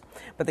disasters.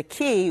 But the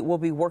key will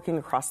be working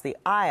across the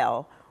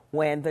aisle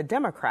when the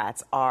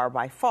Democrats are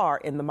by far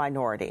in the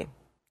minority.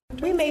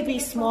 We may be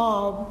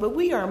small, but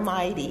we are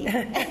mighty.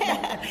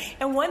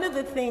 And one of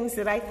the things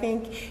that I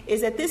think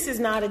is that this is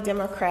not a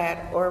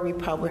Democrat or a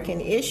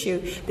Republican issue.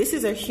 This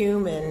is a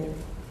human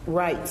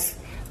rights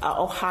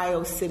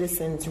Ohio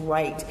citizens'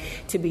 right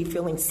to be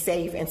feeling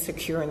safe and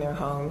secure in their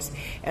homes.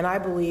 And I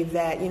believe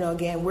that,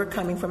 again, we're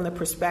coming from the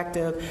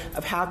perspective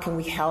of how can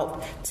we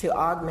help to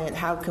augment,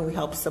 how can we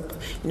help,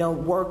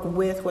 work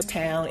with what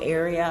town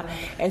area.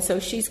 And so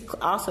she's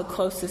also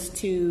closest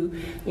to,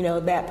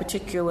 that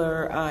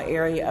particular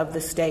area of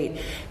the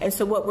state. And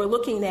so what we're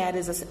looking at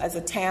is as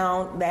a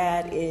town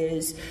that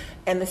is,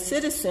 and the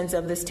citizens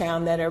of this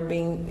town that are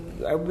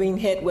being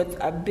hit with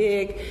a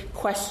big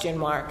question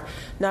mark,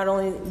 not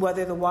only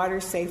whether the water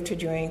is safe to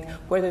drink,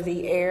 whether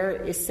the air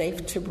is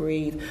safe to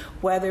breathe,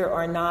 whether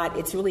or not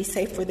it's really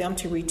safe for them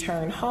to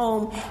return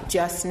home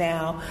just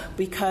now,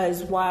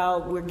 because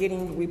while we're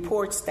getting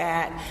reports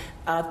that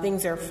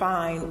things are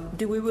fine,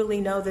 do we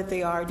really know that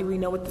they are? Do we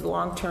know what the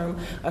long-term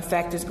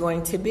effect is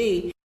going to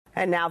be?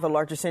 And now the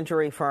largest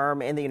injury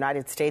firm in the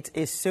United States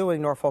is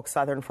suing Norfolk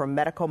Southern for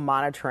medical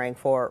monitoring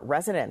for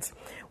residents.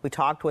 We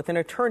talked with an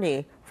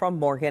attorney from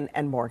Morgan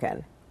 &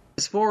 Morgan.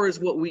 As far as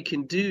what we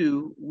can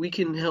do, we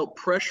can help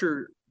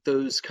pressure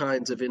those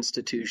kinds of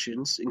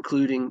institutions,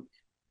 including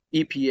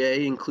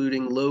EPA,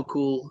 including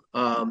local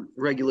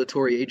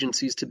regulatory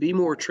agencies, to be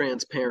more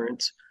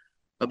transparent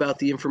about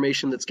the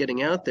information that's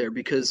getting out there,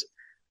 because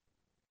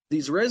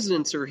these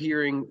residents are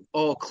hearing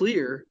all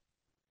clear,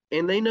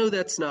 and they know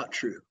that's not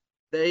true.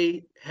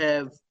 They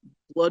have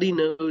bloody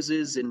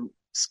noses and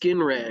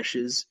skin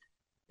rashes,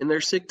 and they're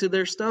sick to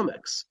their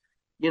stomachs.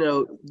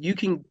 You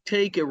can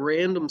take a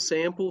random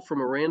sample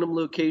from a random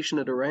location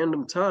at a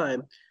random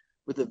time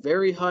with a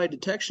very high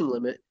detection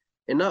limit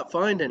and not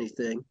find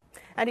anything.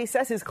 And he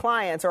says his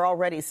clients are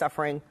already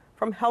suffering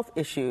from health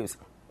issues,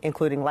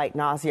 including light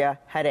nausea,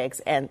 headaches,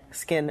 and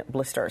skin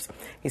blisters.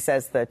 He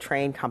says the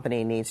train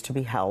company needs to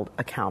be held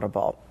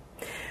accountable.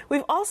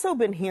 We've also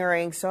been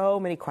hearing so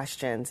many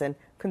questions and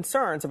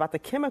concerns about the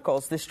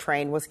chemicals this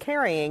train was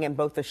carrying and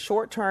both the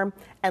short-term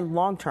and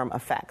long-term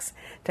effects.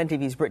 10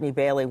 TV's Brittany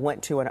Bailey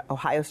went to an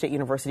Ohio State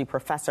University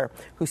professor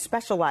who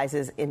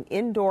specializes in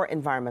indoor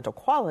environmental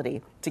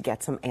quality to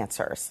get some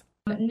answers.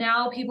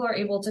 Now people are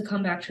able to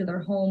come back to their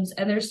homes,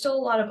 and there's still a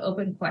lot of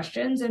open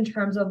questions in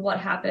terms of what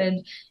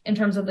happened in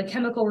terms of the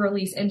chemical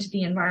release into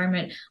the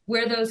environment,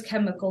 where those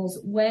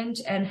chemicals went,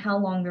 and how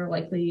long they're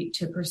likely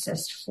to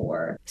persist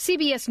for.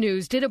 CBS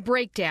News did a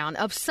breakdown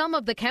of some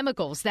of the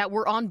chemicals that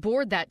were on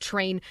board that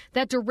train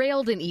that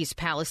derailed in East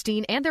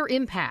Palestine and their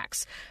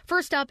impacts.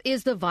 First up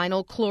is the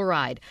vinyl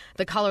chloride.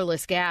 The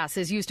colorless gas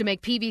is used to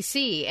make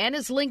PVC and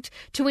is linked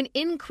to an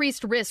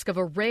increased risk of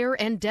a rare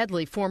and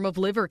deadly form of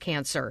liver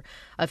cancer.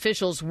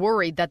 Officials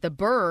worried that the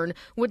burn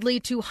would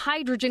lead to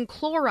hydrogen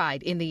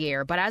chloride in the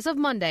air, but as of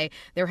Monday,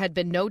 there had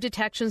been no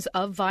detections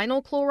of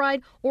vinyl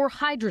chloride or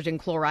hydrogen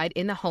chloride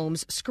in the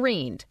homes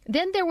screened.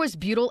 Then there was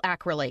butyl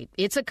acrylate.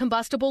 It's a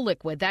combustible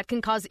liquid that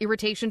can cause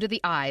irritation to the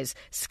eyes,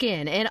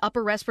 skin, and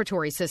upper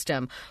respiratory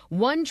system.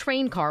 One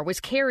train car was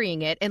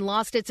carrying it and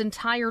lost its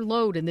entire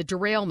load in the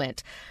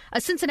derailment. A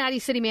Cincinnati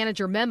city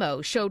manager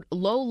memo showed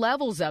low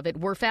levels of it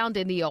were found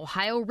in the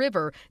Ohio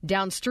River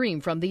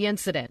downstream from the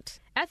incident.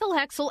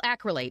 Ethylhexyl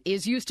acrylate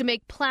is used to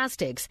make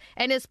plastics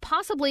and is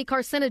possibly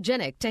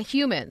carcinogenic to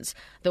humans.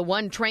 The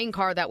one train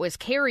car that was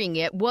carrying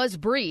it was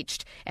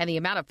breached, and the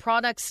amount of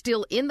product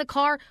still in the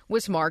car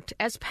was marked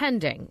as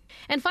pending.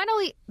 And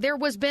finally, there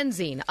was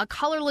benzene, a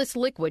colorless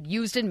liquid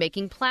used in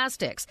making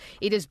plastics.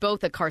 It is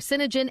both a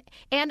carcinogen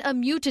and a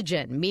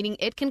mutagen, meaning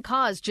it can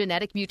cause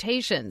genetic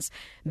mutations.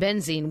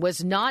 Benzene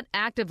was not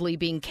actively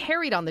being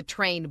carried on the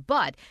train,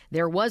 but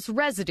there was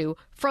residue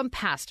from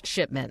past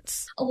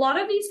shipments. A lot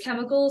of these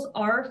chemicals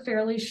are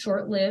fairly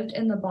short-lived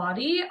in the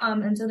body,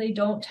 and so they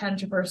don't tend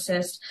to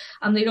persist.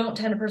 They don't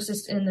tend to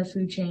persist in the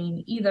food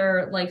chain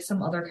either, like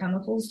some other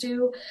chemicals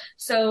do.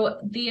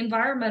 So the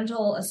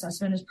environmental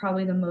assessment is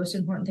probably the most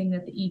important thing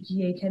that the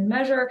EPA can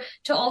measure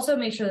to also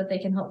make sure that they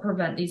can help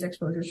prevent these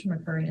exposures from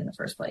occurring in the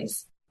first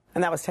place.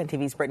 And that was 10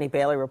 TV's Brittany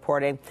Bailey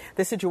reporting.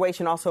 This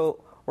situation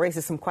also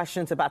raises some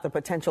questions about the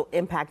potential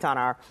impact on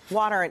our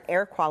water and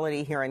air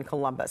quality here in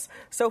Columbus.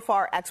 So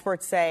far,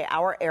 experts say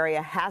our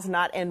area has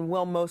not and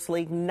will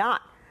mostly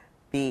not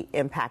be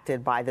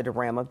impacted by the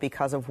derailment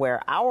because of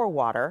where our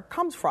water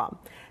comes from.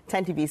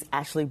 10 TV's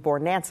Ashley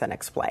Bornanson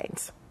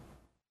explains.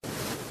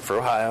 For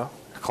Ohio,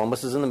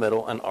 Columbus is in the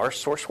middle, and our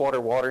source water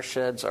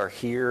watersheds are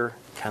here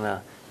kind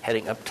of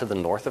heading up to the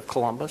north of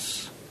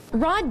Columbus.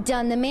 Rod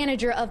Dunn, the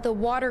manager of the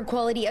Water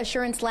Quality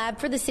Assurance Lab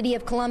for the City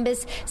of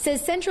Columbus,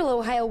 says Central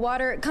Ohio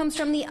water comes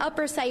from the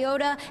Upper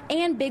Scioto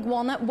and Big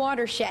Walnut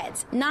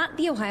watersheds, not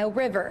the Ohio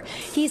River.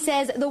 He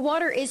says the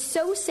water is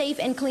so safe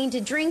and clean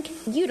to drink,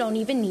 you don't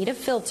even need a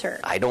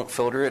filter. I don't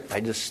filter it. I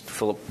just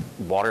fill up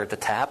water at the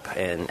tap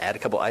and add a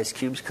couple ice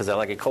cubes because I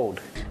like it cold.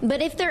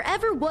 But if there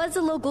ever was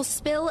a local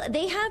spill,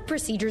 they have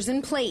procedures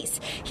in place.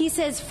 He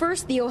says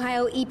first the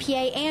Ohio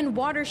EPA and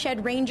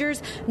watershed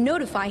rangers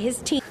notify his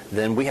team.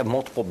 Then we have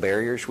multiple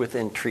barriers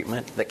within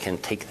treatment that can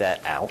take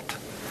that out.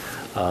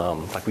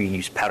 Like we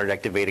use powdered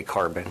activated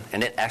carbon,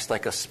 and it acts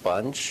like a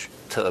sponge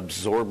to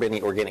absorb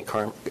any organic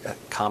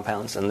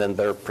compounds, and then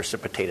they're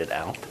precipitated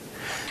out.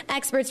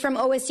 Experts from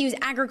OSU's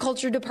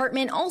Agriculture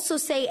Department also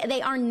say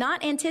they are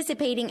not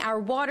anticipating our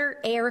water,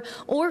 air,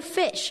 or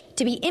fish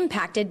to be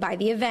impacted by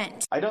the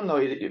event. I don't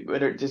know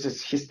whether this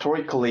is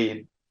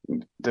historically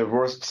the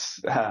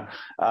worst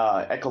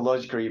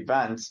ecological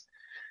event.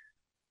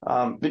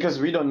 Because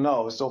we don't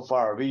know so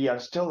far. We are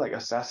still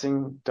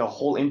assessing the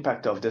whole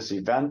impact of this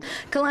event.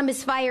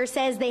 Columbus Fire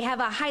says they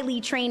have a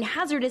highly trained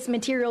hazardous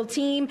material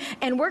team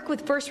and work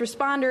with first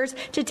responders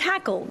to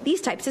tackle these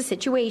types of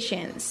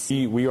situations.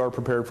 We are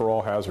prepared for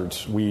all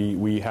hazards.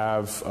 We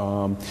have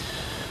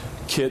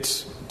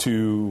kits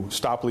to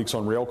stop leaks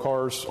on rail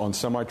cars, on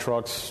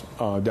semi-trucks,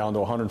 down to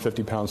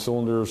 150-pound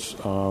cylinders.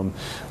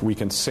 We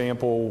can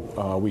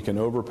sample, we can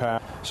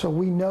overpack. So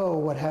we know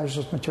what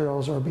hazardous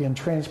materials are being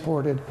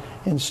transported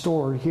and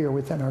stored here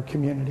within our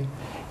community.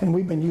 And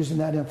we've been using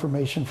that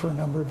information for a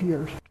number of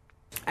years.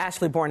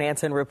 Ashley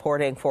Bornanson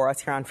reporting for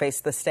us here on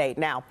Face the State.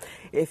 Now,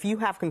 if you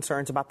have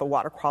concerns about the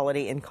water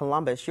quality in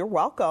Columbus, you're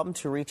welcome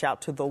to reach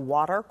out to the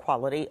Water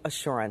Quality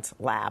Assurance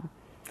Lab.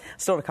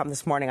 Still to come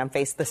this morning on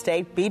Face the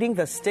State, beating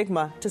the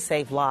stigma to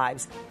save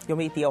lives. You'll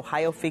meet the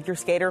Ohio figure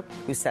skater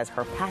who says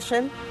her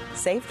passion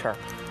saved her.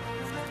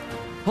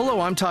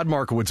 Hello, I'm Todd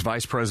Markowitz,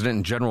 Vice President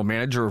and General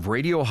Manager of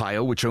Radio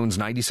Ohio, which owns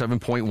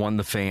 97.1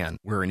 The Fan.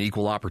 We're an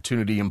equal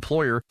opportunity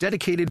employer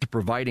dedicated to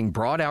providing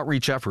broad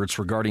outreach efforts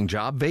regarding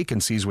job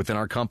vacancies within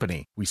our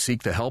company. We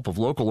seek the help of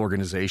local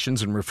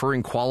organizations in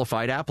referring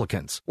qualified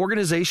applicants.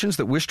 Organizations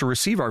that wish to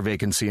receive our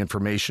vacancy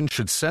information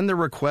should send their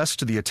requests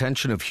to the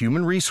attention of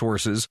Human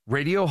Resources,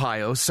 Radio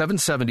Ohio,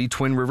 770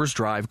 Twin Rivers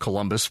Drive,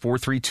 Columbus,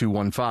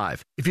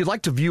 43215. If you'd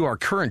like to view our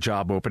current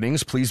job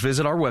openings, please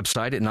visit our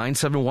website at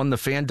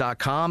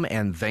 971thefan.com,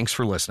 and thanks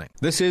for listening.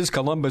 This is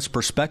Columbus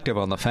Perspective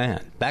on the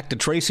Fan. Back to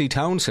Tracy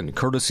Townsend,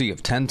 courtesy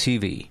of 10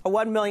 TV. A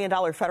 $1 million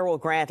federal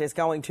grant is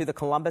going to the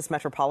Columbus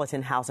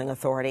Metropolitan Housing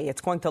Authority.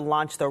 It's going to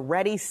launch the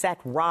Ready, Set,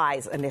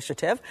 Rise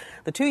initiative.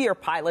 The 2-year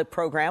pilot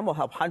program will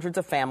help hundreds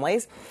of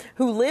families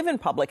who live in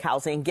public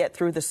housing get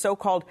through the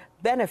so-called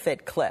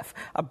benefit cliff,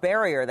 a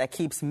barrier that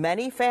keeps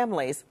many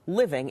families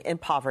living in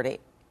poverty.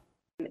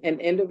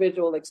 An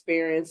individual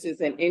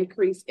experiences an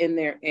increase in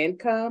their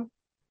income,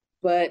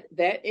 but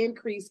that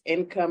increased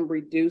income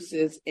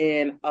reduces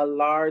in a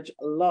large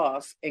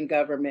loss in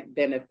government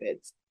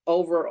benefits,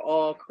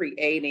 overall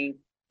creating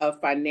a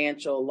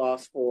financial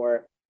loss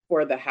for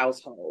the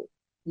household.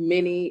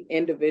 Many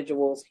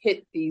individuals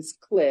hit these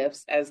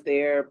cliffs as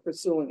they're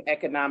pursuing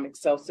economic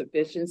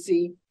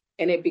self-sufficiency,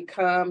 and it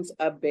becomes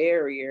a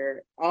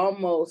barrier,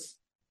 almost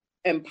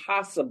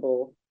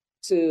impossible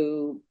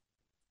to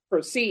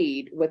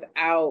proceed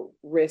without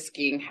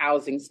risking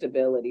housing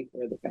stability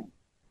for the family.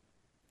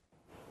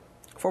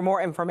 For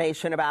more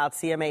information about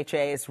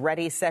CMHA's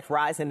Ready, Set,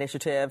 Rise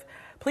initiative,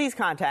 please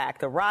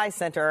contact the Rise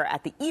Center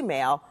at the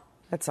email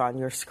that's on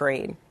your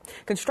screen.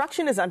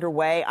 Construction is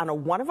underway on a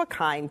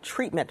one-of-a-kind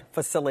treatment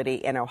facility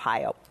in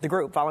Ohio. The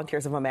group,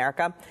 Volunteers of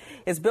America,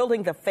 is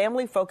building the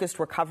Family-Focused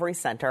Recovery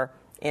Center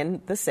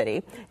in the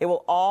city. It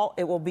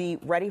will be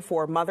ready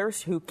for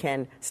mothers who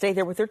can stay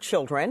there with their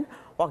children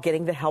while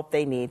getting the help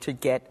they need to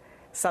get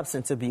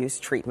substance abuse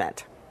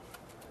treatment.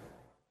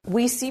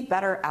 We see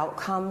better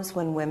outcomes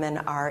when women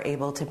are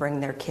able to bring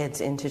their kids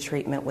into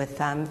treatment with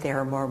them. They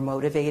are more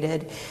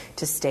motivated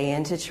to stay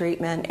into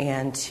treatment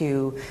and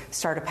to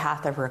start a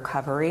path of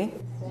recovery.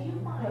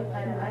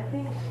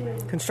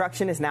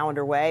 Construction is now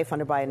underway,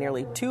 funded by a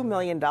nearly $2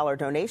 million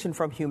donation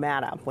from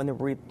Humana. When the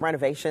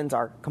renovations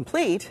are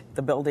complete,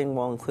 the building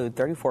will include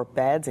 34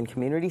 beds and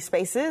community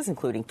spaces,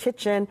 including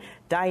kitchen,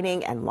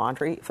 dining, and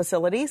laundry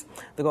facilities.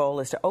 The goal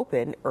is to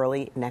open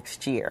early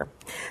next year.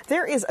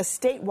 There is a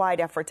statewide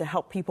effort to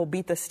help people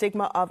beat the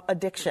stigma of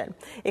addiction.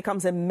 It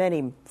comes in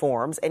many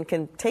forms and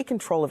can take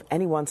control of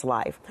anyone's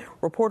life.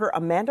 Reporter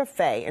Amanda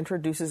Fay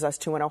introduces us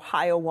to an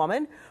Ohio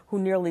woman who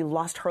nearly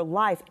lost her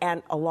life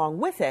and, along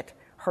with it,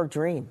 her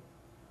dream.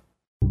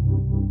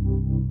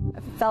 I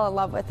fell in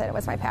love with it. It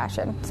was my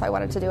passion, so I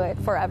wanted to do it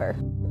forever.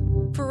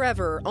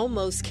 Forever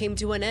almost came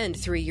to an end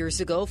 3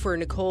 years ago for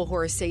Nicole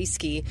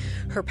Horosejski.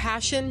 Her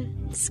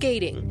passion,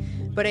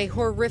 skating. But a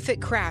horrific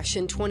crash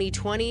in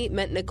 2020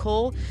 meant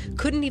Nicole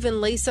couldn't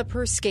even lace up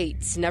her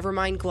skates, never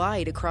mind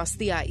glide across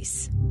the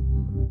ice.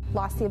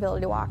 Lost the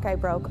ability to walk. I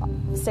broke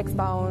 6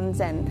 bones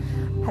and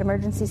had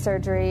emergency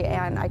surgery,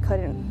 and I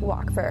couldn't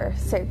walk for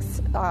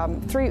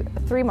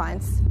 3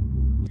 months.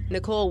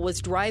 Nicole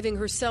was driving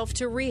herself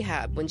to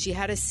rehab when she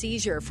had a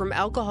seizure from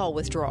alcohol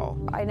withdrawal.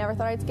 I never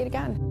thought I'd skate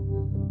again.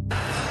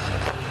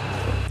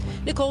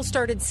 Nicole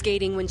started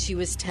skating when she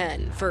was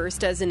 10,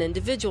 first as an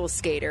individual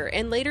skater,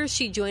 and later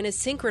she joined a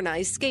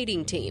synchronized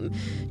skating team.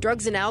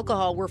 Drugs and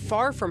alcohol were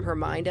far from her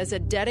mind as a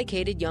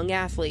dedicated young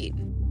athlete.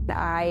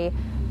 I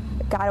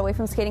got away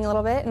from skating a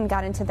little bit and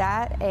got into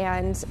that,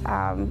 and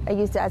I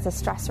used it as a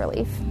stress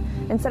relief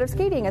instead of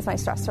skating as my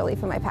stress relief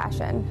and my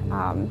passion.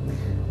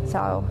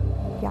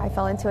 I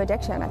fell into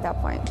addiction at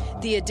that point.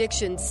 The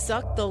addiction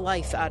sucked the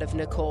life out of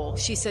Nicole.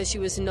 She says she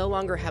was no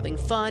longer having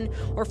fun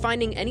or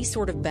finding any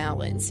sort of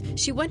balance.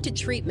 She went to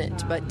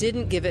treatment but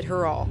didn't give it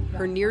her all.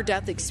 Her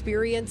near-death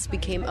experience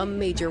became a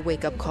major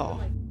wake-up call.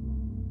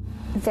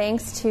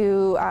 thanks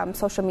to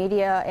social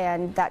media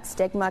and that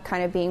stigma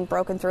kind of being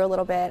broken through a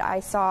little bit, I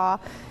saw,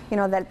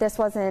 that this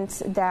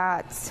wasn't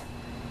that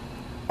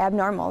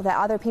abnormal, that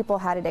other people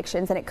had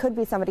addictions, and it could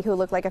be somebody who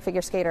looked like a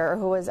figure skater or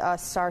who was a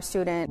star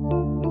student.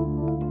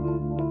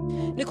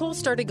 Nicole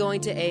started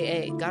going to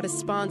AA, got a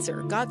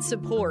sponsor, got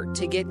support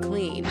to get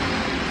clean.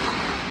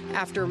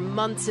 After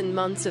months and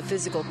months of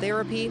physical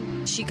therapy,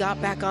 she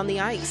got back on the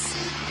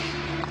ice.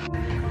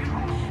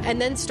 And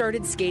then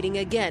started skating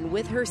again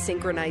with her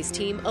synchronized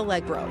team,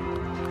 Allegro.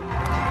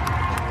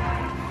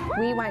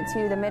 We went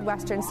to the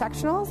Midwestern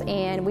Sectionals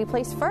and we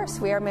placed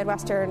first. We are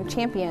Midwestern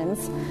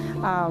champions,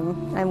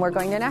 and we're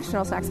going to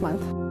Nationals next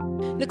month.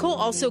 Nicole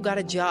also got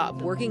a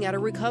job working at a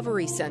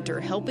recovery center,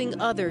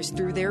 helping others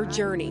through their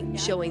journey,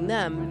 showing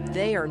them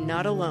they are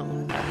not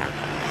alone.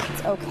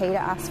 It's okay to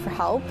ask for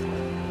help.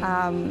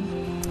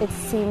 It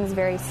seems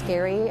very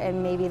scary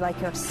and maybe like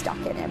you're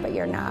stuck in it, but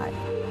you're not.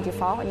 You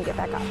fall and you get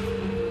back up.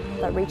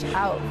 But reach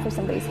out for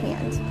somebody's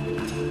hand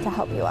to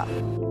help you up.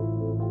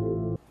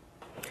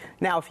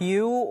 Now, if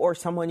you or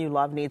someone you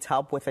love needs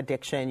help with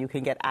addiction, you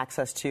can get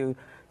access to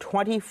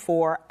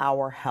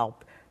 24-hour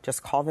help.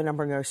 Just call the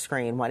number on your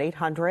screen,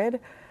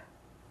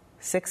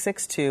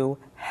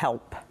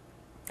 1-800-662-HELP.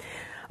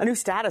 A new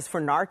status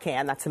for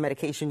Narcan, that's the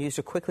medication used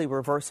to quickly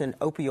reverse an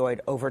opioid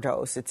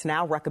overdose. It's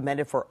now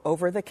recommended for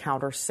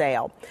over-the-counter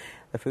sale.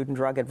 The Food and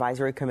Drug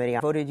Advisory Committee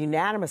voted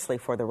unanimously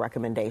for the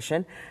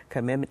recommendation.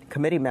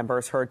 Committee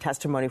members heard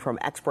testimony from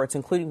experts,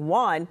 including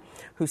one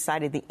who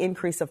cited the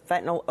increase of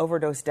fentanyl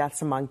overdose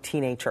deaths among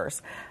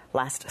teenagers.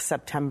 Last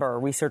September,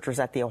 researchers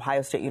at The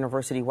Ohio State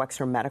University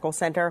Wexner Medical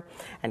Center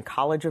and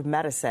College of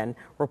Medicine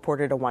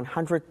reported a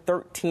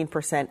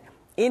 113%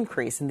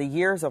 increase in the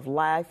years of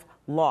life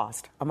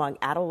lost among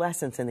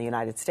adolescents in the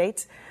United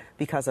States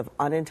because of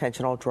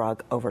unintentional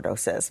drug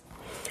overdoses.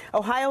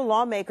 Ohio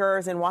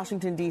lawmakers in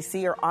Washington,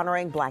 D.C. are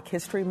honoring Black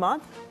History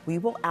Month. We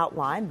will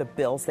outline the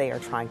bills they are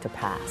trying to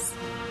pass.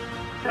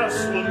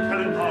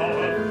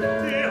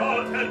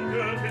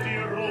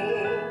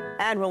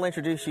 And we'll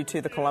introduce you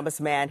to the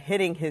Columbus man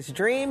hitting his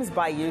dreams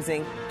by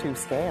using 2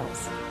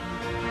 scales.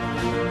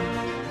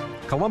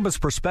 Columbus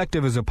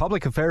Perspective is a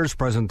public affairs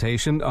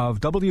presentation of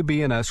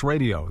WBNS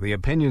Radio. The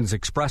opinions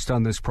expressed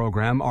on this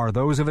program are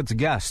those of its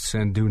guests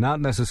and do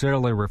not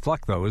necessarily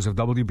reflect those of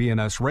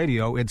WBNS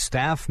Radio, its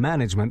staff,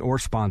 management, or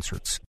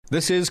sponsors.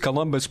 This is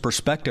Columbus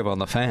Perspective on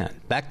the Fan.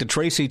 Back to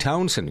Tracy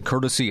Townsend,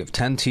 courtesy of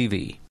 10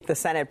 TV. The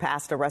Senate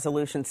passed a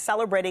resolution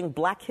celebrating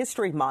Black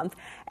History Month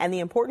and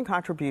the important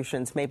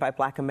contributions made by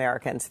Black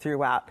Americans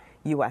throughout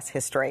U.S.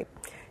 history.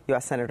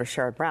 U.S. Senator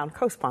Sherrod Brown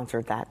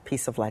co-sponsored that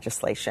piece of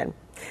legislation.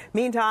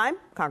 Meantime,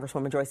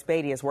 Congresswoman Joyce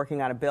Beatty is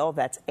working on a bill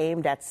that's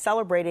aimed at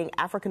celebrating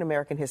African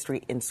American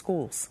history in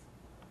schools.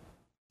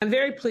 I'm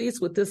very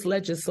pleased with this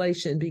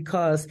legislation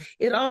because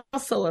it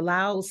also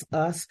allows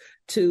us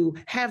to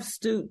have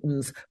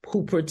students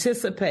who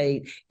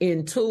participate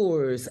in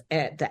tours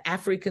at the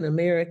African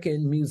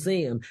American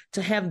Museum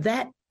to have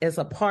that as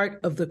a part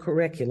of the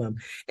curriculum.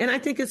 And I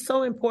think it's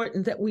so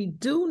important that we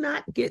do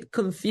not get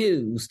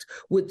confused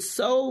with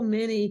so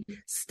many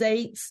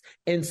states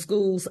and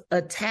schools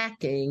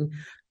attacking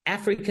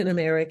African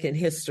American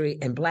history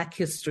and Black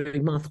History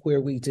Month where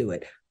we do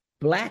it.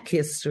 Black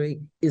history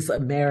is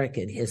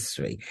American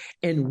history.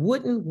 And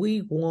wouldn't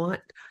we want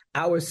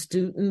our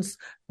students,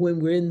 when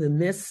we're in the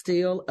midst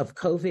still of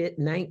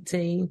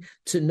COVID-19,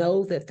 to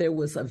know that there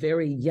was a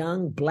very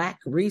young Black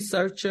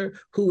researcher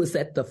who was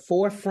at the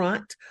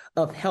forefront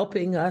of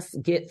helping us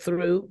get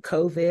through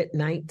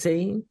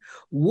COVID-19?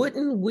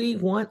 Wouldn't we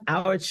want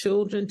our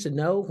children to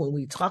know, when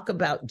we talk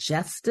about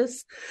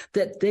justice,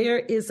 that there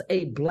is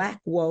a Black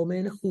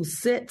woman who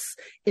sits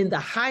in the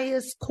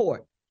highest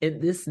court in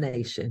this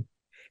nation?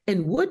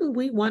 And wouldn't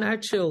we want our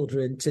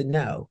children to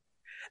know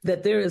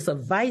that there is a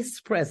vice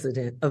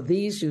president of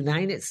these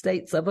United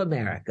States of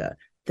America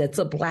that's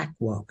a Black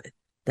woman?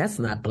 That's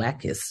not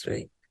Black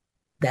history.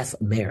 That's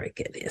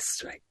American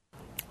history.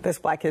 This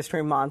Black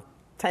History Month,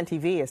 10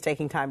 TV is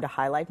taking time to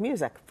highlight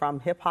music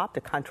from hip hop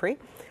to country.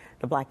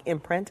 The Black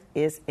imprint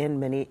is in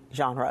many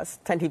genres.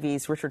 10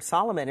 TV's Richard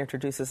Solomon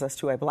introduces us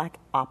to a Black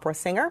opera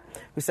singer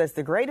who says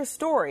the greatest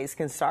stories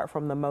can start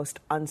from the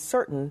most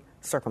uncertain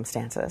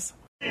circumstances.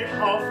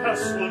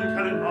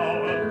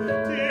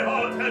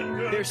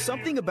 There's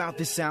something about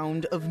the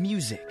sound of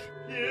music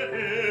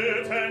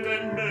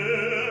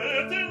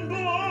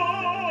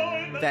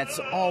that's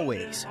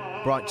always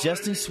brought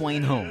Justin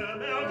Swain home.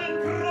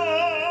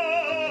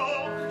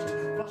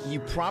 You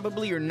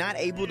probably are not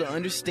able to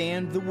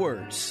understand the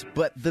words,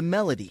 but the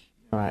melody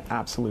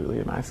absolutely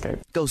in my escape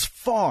goes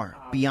far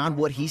beyond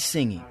what he's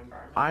singing.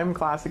 I'm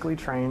classically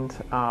trained.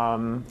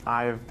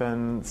 I've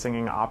been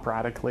singing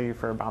operatically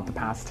for about the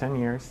past 10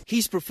 years.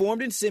 He's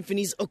performed in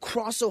symphonies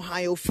across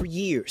Ohio for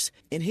years,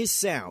 and his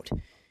sound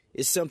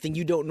is something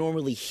you don't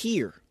normally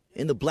hear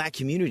in the Black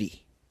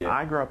community.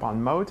 I grew up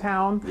on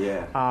Motown,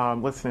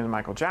 listening to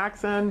Michael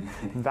Jackson.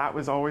 That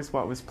was always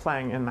what was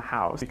playing in the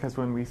house, because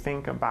when we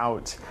think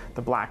about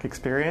the Black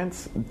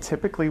experience,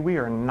 typically we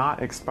are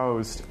not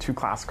exposed to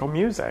classical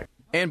music.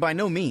 And by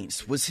no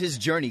means was his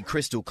journey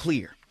crystal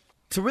clear.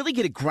 To really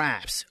get a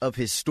grasp of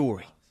his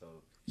story,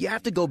 you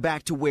have to go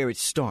back to where it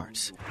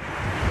starts.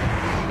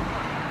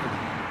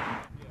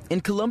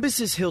 In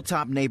Columbus's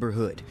Hilltop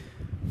neighborhood,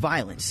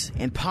 violence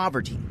and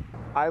poverty.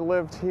 I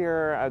lived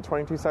here at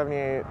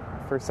 2278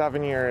 for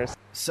 7 years.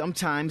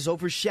 Sometimes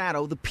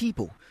overshadow the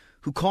people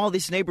who call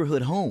this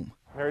neighborhood home.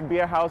 There would be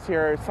a house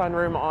here,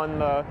 sunroom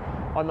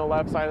on the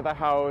left side of the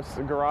house,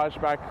 a garage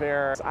back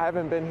there. I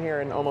haven't been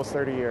here in almost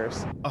 30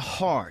 years. A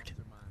hard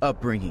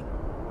upbringing.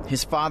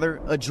 His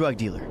father, a drug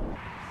dealer.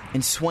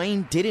 And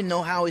Swain didn't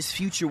know how his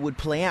future would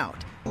play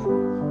out.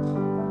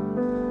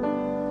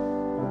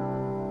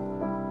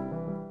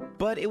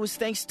 But it was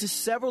thanks to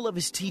several of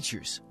his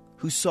teachers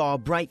who saw a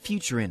bright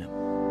future in him.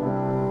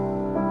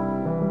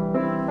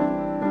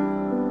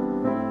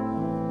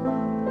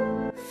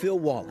 Phil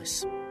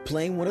Wallace,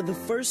 playing one of the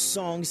first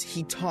songs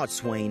he taught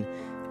Swain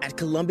at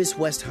Columbus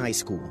West High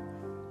School.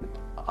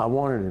 I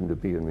wanted him to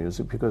be in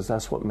music because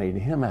that's what made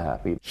him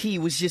happy. He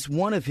was just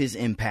one of his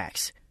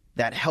impacts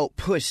that helped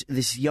push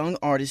this young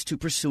artist to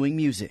pursuing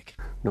music.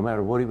 No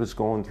matter what he was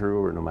going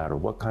through or no matter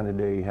what kind of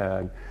day he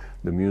had,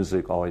 the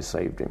music always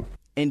saved him.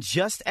 And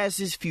just as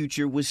his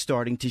future was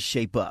starting to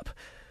shape up,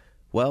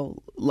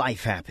 well,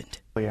 life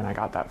happened. And I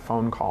got that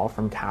phone call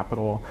from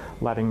Capitol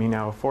letting me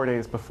know 4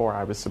 days before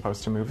I was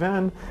supposed to move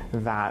in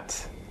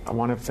that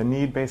one of the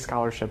need-based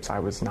scholarships I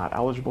was not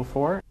eligible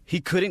for. He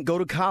couldn't go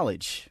to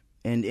college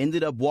and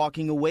ended up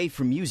walking away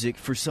from music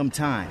for some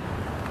time.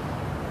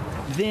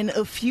 Then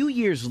a few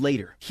years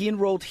later, he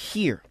enrolled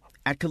here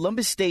at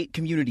Columbus State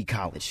Community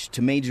College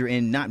to major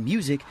in not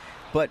music,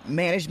 but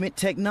management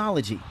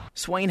technology.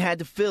 Swain had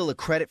to fill a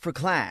credit for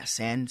class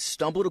and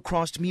stumbled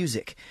across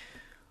music.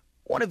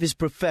 One of his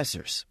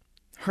professors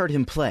heard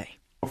him play.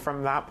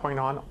 From that point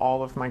on,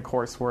 all of my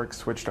coursework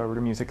switched over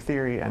to music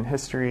theory and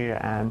history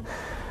and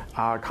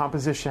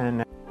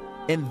composition.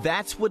 And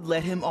that's what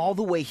led him all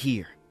the way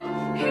here.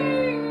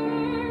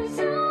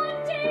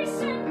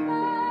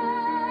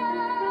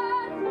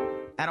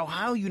 At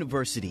Ohio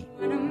University.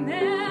 When a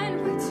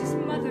man puts his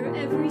mother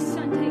every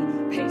Sunday,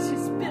 pays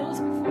his bills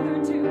before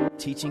they're due.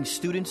 Teaching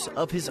students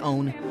of his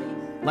own,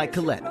 like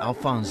Colette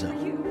Alfonso.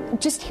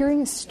 Just hearing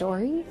his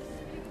story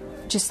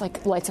just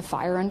like lights a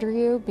fire under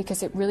you,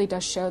 because it really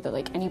does show that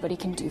like anybody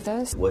can do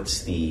this.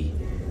 What's the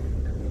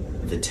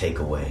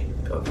takeaway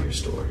of your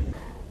story?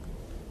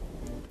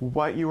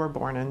 What you were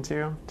born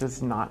into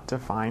does not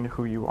define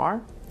who you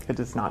are. It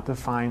does not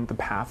define the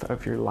path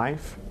of your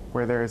life.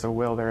 Where there is a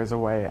will, there is a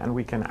way, and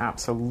we can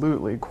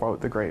absolutely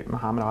quote the great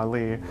Muhammad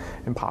Ali,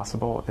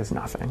 impossible is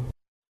nothing.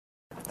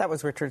 That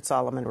was Richard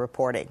Solomon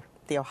reporting.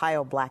 The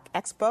Ohio Black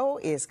Expo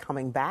is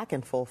coming back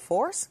in full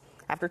force.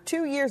 After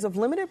 2 years of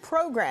limited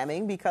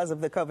programming because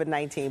of the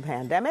COVID-19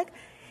 pandemic,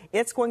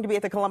 it's going to be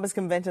at the Columbus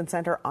Convention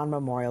Center on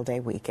Memorial Day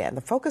weekend.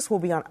 The focus will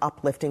be on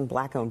uplifting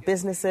Black-owned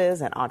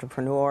businesses and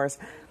entrepreneurs.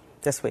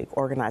 This week,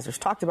 organizers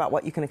talked about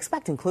what you can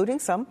expect, including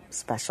some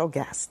special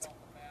guests.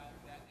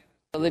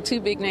 The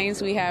two big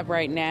names we have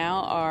right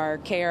now are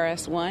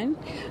KRS-One.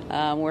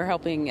 We're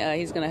helping,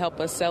 he's going to help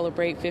us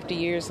celebrate 50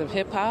 years of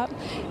hip hop.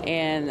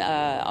 And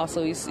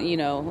also he's,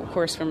 of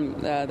course,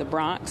 from the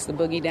Bronx, the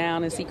Boogie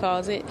Down, as he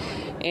calls it.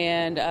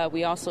 And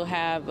we also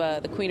have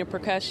the Queen of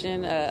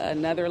Percussion,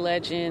 another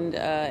legend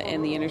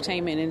in the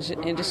entertainment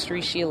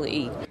industry, Sheila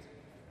E.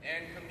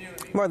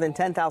 More than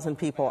 10,000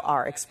 people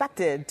are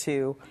expected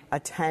to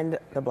attend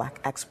the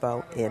Black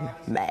Expo in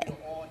May.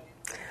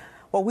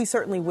 Well, we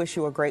certainly wish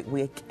you a great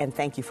week, and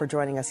thank you for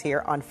joining us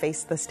here on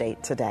Face the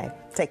State today.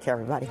 Take care,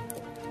 everybody.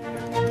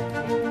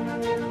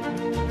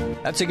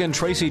 That's again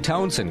Tracy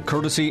Townsend,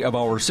 courtesy of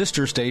our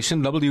sister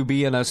station,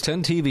 WBNS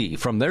 10 TV,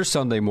 from their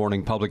Sunday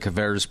morning public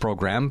affairs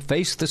program,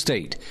 Face the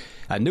State.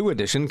 A new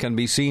edition can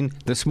be seen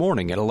this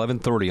morning at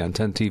 11:30 on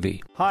 10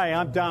 TV. Hi,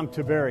 I'm Dom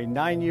Taveri.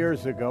 9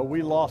 years ago,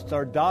 we lost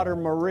our daughter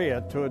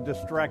Maria to a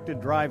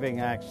distracted driving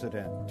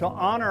accident. To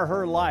honor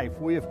her life,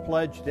 we have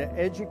pledged to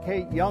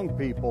educate young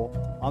people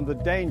on the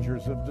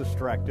dangers of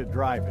distracted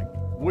driving.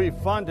 We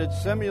funded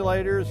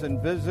simulators and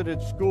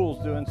visited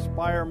schools to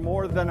inspire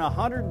more than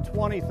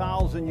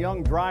 120,000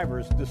 young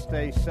drivers to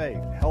stay safe.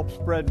 Help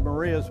spread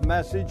Maria's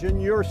message in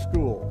your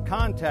school.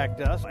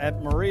 Contact us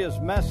at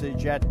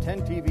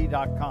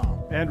mariasmessage@10tv.com.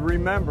 And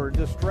remember,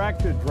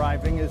 distracted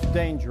driving is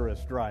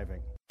dangerous driving.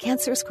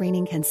 Cancer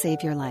screening can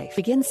save your life.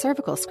 Begin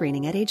cervical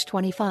screening at age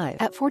 25.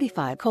 At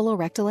 45,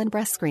 colorectal and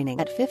breast screening.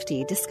 At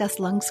 50, discuss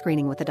lung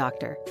screening with a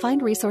doctor.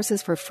 Find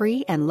resources for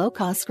free and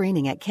low-cost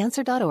screening at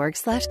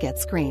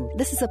cancer.org/getscreened.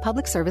 This is a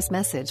public service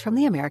message from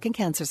the American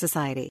Cancer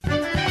Society.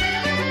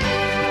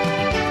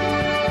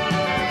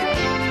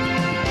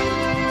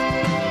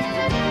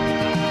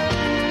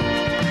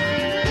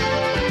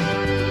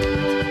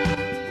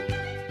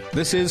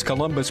 This is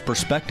Columbus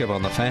Perspective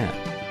on the Fan.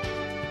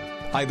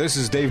 Hi, this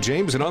is Dave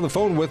James, and on the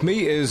phone with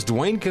me is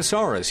Dwayne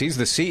Casares. He's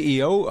the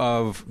CEO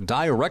of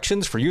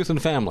Directions for Youth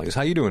and Families.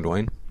 How you doing,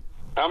 Dwayne?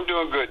 I'm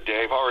doing good,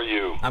 Dave. How are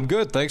you? I'm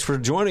good. Thanks for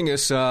joining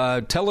us.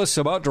 Tell us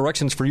about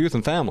Directions for Youth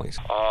and Families.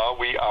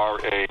 We are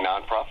a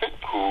nonprofit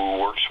who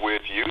works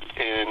with youth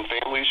in and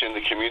families in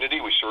the community.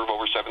 We serve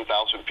over 7,000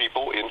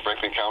 people in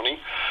Franklin County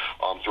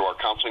through our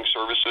counseling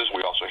services.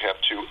 We also have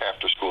 2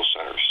 after-school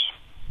centers.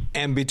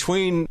 And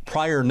between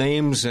prior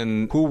names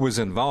and who was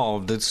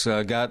involved, it's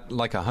got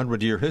like a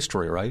 100-year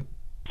history, right?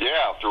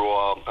 Yeah,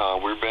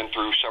 we've been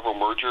through several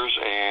mergers,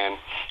 and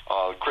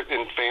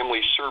Crittenden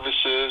Family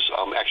Services,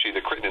 actually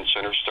the Crittenden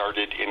Center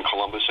started in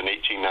Columbus in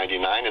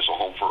 1899 as a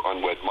home for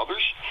unwed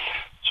mothers.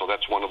 So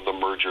that's one of the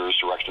mergers.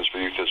 Directions for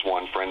Youth is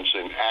one, Friends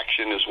in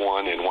Action is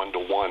one, and One to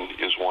One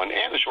is one,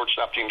 and the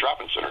Shortstop Teen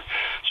Drop-In Center.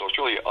 So it's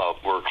really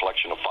we're a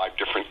collection of 5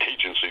 different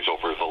agencies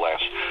over the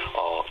last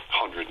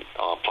 100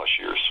 plus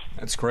years.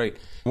 That's great.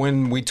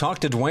 When we talk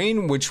to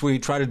Dwayne, which we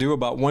try to do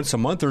about once a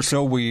month or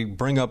so, we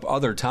bring up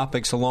other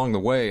topics along the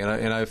way.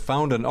 And I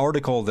found an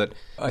article that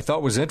I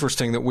thought was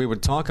interesting that we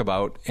would talk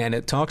about, and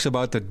it talks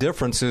about the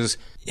differences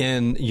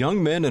in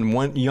young men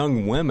and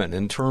young women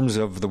in terms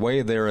of the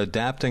way they're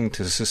adapting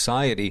to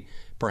society,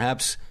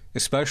 perhaps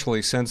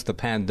especially since the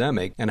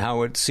pandemic, and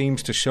how it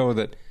seems to show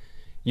that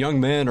young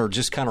men are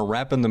just kind of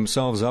wrapping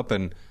themselves up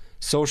in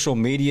social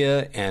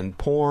media and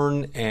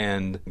porn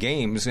and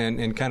games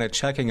and kind of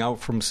checking out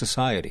from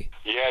society.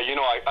 Yeah,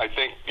 I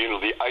think,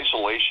 the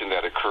isolation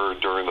that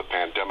occurred during the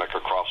pandemic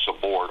across the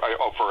board,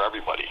 for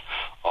everybody,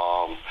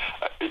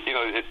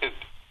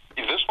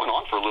 this went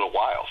on for a little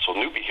while. So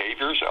new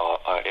behaviors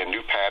and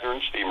new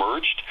patterns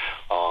emerged.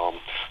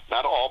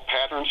 Not all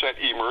patterns that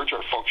emerge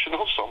are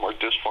functional. Some are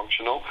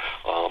dysfunctional.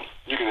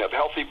 You can have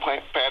healthy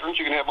patterns.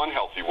 You can have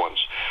unhealthy ones.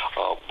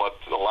 But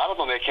a lot of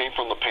them that came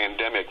from the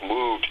pandemic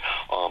moved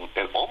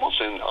and almost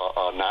in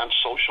a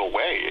non-social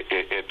way.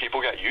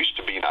 People got used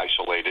to being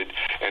isolated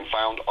and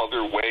found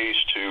other ways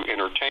to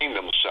entertain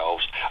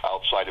themselves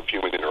outside of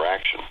human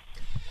interaction.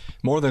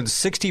 More than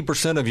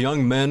 60% of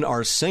young men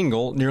are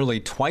single, nearly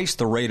twice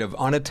the rate of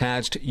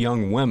unattached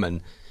young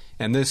women.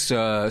 And this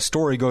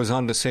story goes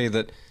on to say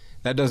that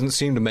doesn't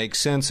seem to make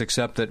sense,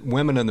 except that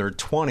women in their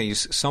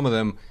 20s, some of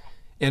them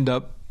end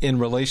up in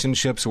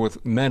relationships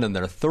with men in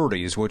their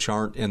 30s, which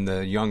aren't in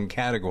the young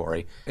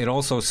category. It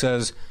also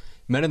says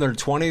men in their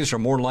 20s are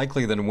more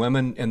likely than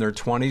women in their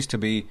 20s to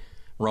be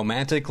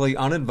romantically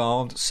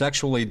uninvolved,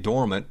 sexually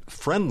dormant,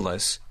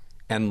 friendless,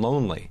 and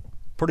lonely.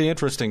 Pretty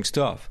interesting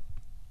stuff.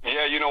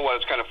 Yeah, you know what?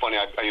 It's kind of funny.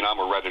 I'm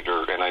a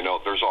Redditor, and I know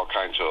there's all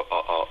kinds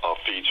of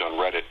feeds on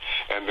Reddit,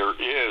 and there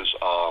is.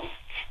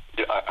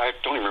 I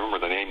don't even remember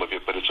the name of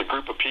it, but it's a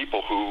group of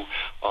people who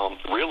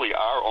really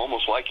are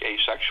almost like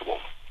asexual,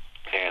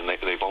 and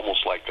they've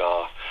almost like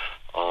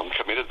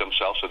committed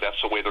themselves that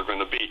that's the way they're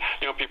going to be.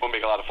 People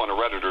make a lot of fun of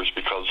Redditors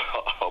because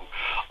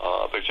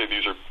they say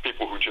these are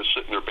people who just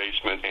sit in their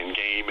basement and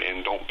game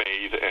and don't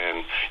bathe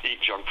and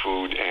eat junk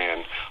food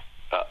and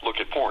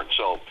look at porn.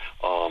 So,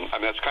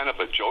 that's kind of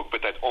a joke,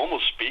 but that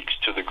almost speaks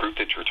to the group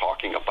that you're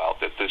talking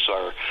about, that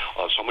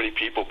so many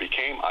people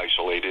became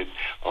isolated,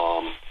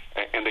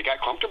 and they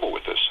got comfortable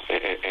with this.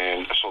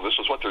 And so this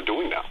is what they're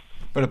doing now.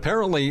 But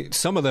apparently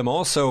some of them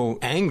also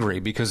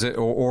angry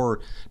or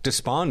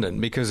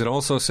despondent, because it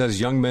also says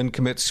young men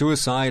commit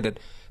suicide at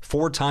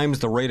 4 times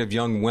the rate of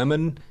young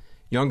women.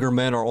 Younger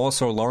men are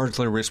also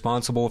largely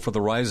responsible for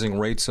the rising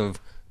rates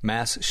of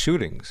mass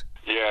shootings.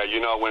 Yeah,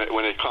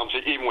 when it comes,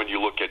 even when you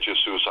look at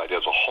just suicide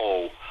as a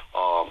whole,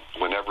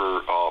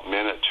 whenever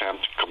men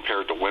attempt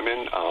compared to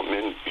women,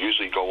 men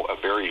usually go a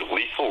very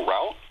lethal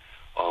route.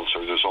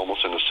 So there's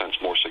almost, in a sense,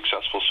 more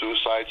successful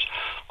suicides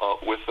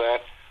with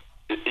that.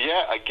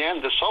 Yeah,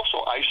 again, the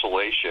social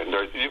isolation,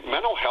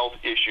 mental health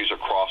issues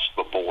across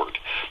the board,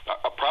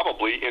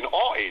 probably in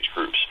all age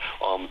groups,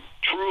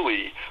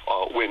 truly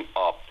went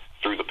up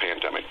through the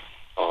pandemic.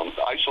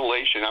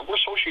 Isolation, we're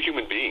social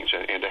human beings,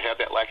 and to have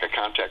that lack of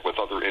contact with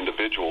other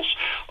individuals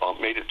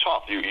made it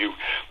tough.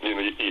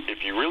 If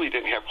you really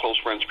didn't have close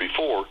friends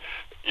before,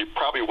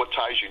 probably what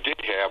ties you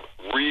did have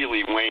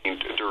really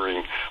waned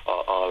during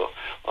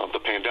the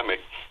pandemic,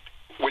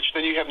 which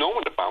then you have no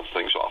one to bounce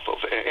things off of.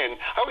 And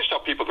I always tell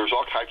people there's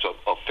all types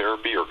of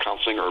therapy or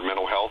counseling or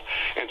mental health,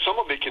 and some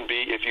of it can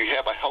be if you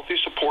have a healthy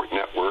support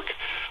network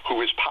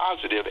who is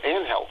positive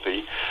and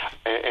healthy,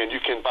 and you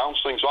can bounce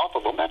things off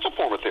of them. That's a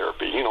form of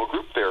therapy,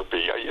 group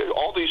therapy.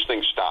 All these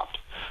things stopped,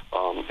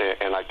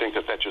 and I think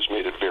that just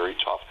made it very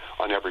tough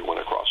on everyone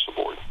across the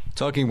board.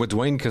 Talking with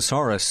Dwayne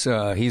Casares,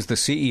 he's the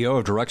CEO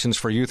of Directions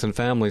for Youth and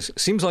Families.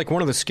 Seems like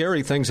one of the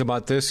scary things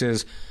about this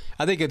is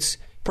I think it's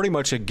pretty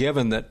much a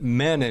given that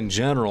men in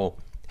general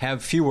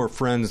have fewer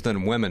friends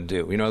than women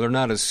do. They're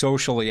not as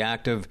socially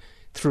active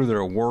through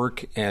their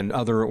work and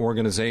other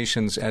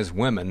organizations as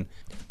women.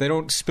 They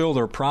don't spill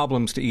their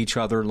problems to each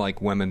other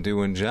like women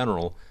do in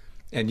general.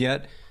 And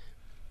yet,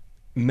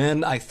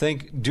 men, I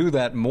think, do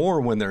that more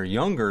when they're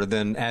younger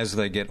than as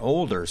they get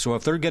older. So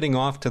if they're getting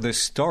off to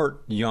this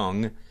start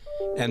young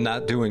and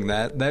not doing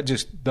that, that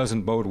just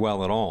doesn't bode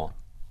well at all.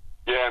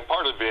 Yeah, and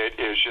part of it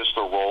is just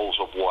the roles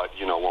of what,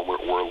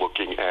 when we're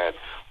looking at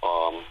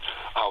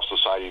how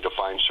society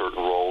defines certain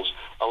roles.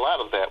 A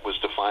lot of that was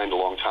defined a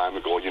long time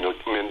ago.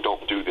 Men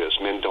don't do this,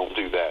 men don't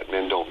do that,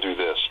 men don't do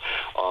this.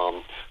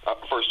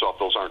 First off,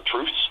 those aren't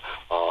truths.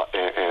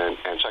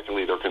 And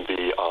secondly, there can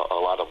be a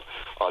lot of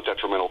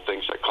detrimental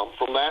things that come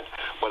from that.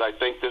 But I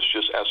think this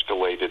just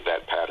escalated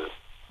that pattern.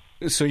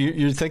 So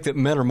you think that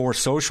men are more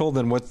social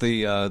than what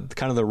the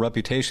kind of their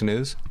reputation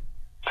is?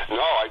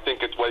 No, I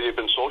think it's why they've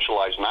been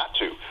socialized not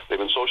to.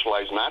 They've been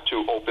socialized not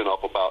to open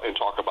up about and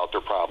talk about their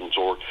problems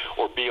or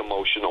be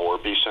emotional or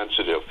be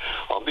sensitive.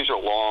 These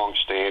are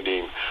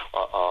long-standing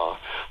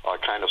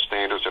kind of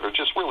standards that are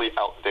just really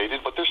outdated,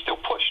 but they're still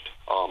pushed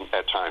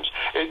at times.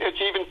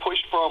 It's even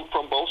pushed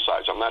from both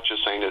sides. I'm not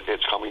just saying that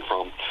it's coming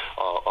from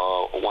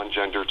one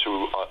gender to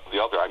the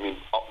other. I mean,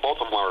 both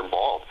of them are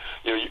involved.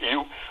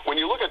 When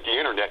you look at the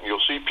internet, and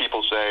you'll see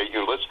people say,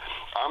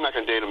 I'm not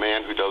going to date a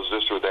man who does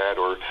this or that,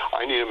 or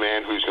I need a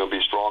man who's going to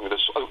be strong.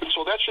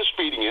 So that's just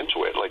feeding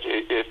into it. Like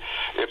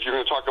if you're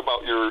going to talk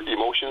about your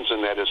emotions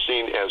and that is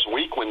seen as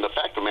weak, when the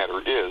fact of the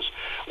matter is,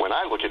 when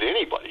I look at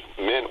anybody,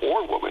 men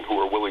or women, who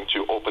are willing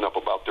to open up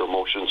about their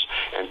emotions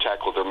and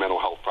tackle their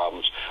mental health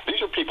problems, these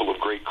are people of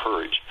great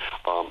courage.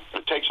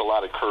 It takes a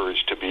lot of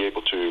courage to be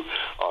able to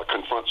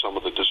confront some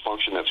of the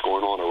dysfunction that's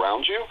going on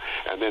around you,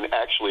 and then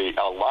actually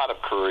a lot of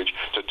courage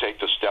to take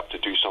the step to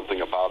do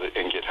something about it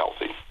and get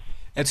healthy.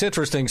 It's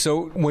interesting.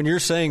 So when you're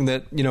saying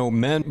that,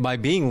 men, by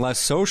being less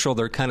social,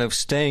 they're kind of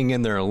staying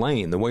in their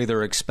lane, the way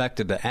they're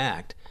expected to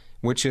act,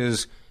 which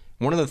is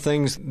one of the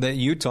things that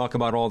you talk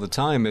about all the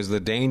time is the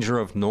danger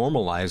of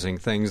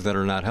normalizing things that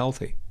are not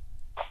healthy.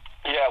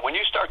 Yeah, when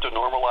you start to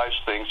normalize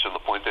things to the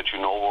point that you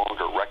no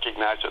longer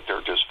recognize that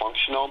they're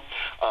dysfunctional,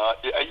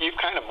 you've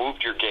kind of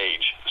moved your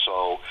gauge.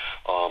 So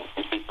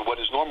what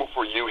is normal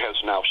for you has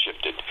now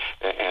shifted,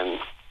 and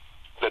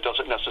that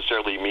doesn't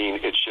necessarily mean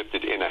it's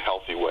shifted in a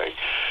healthy way.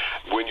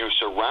 When you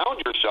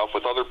surround yourself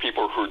with other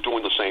people who are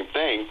doing the same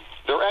thing,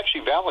 they're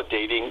actually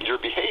validating your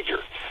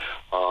behavior.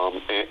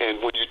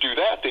 And when you do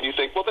that, then you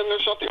think, well, then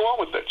there's something wrong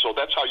with it. So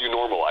that's how you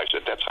normalize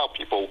it. That's how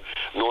people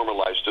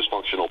normalize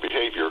dysfunctional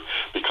behavior,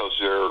 because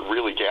they're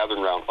really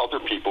gathering around other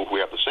people who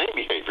have the same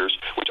behaviors,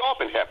 which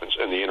often happens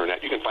in the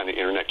internet. You can find an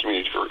internet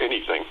community for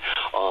anything.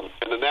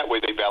 And then that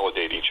way they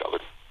validate each other.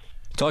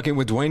 Talking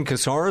with Dwayne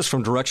Casares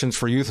from Directions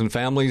for Youth and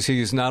Families.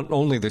 He's not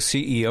only the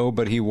CEO,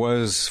 but he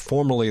was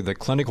formerly the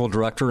clinical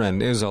director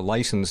and is a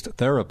licensed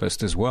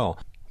therapist as well.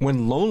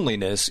 When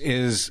loneliness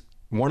is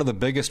one of the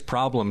biggest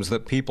problems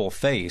that people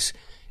face,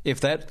 if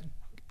that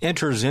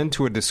enters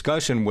into a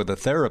discussion with a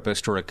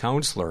therapist or a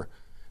counselor,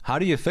 how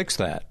do you fix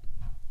that?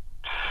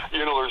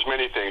 There's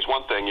many things.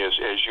 One thing is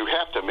you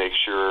have to make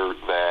sure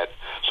that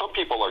some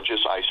people are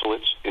just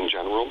isolates in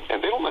general,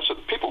 and they don't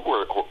necessarily, people who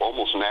are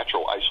almost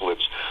natural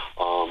isolates,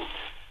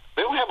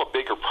 they don't have a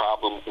bigger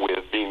problem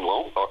with being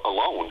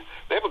alone.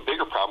 They have a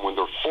bigger problem when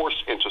they're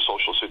forced into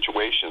social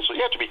situations. So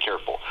you have to be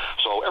careful.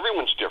 So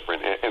everyone's different,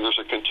 and there's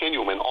a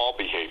continuum in all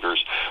behaviors.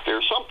 There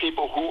are some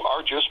people who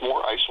are just more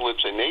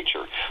isolates in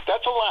nature.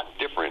 That's a lot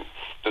different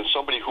than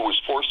somebody who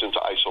was forced into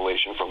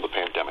isolation from the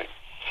pandemic.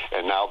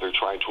 And now they're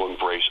trying to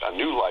embrace a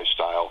new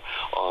lifestyle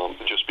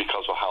just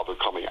because of how they're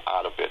coming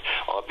out of it.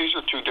 These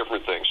are two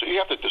different things. So you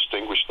have to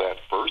distinguish that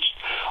first.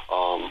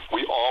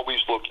 We always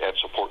look at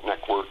support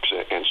networks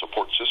and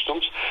support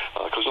systems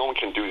because no one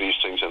can do these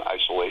things in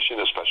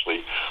isolation,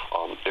 especially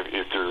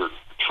if you're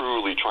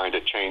truly trying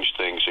to change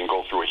things and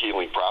go through a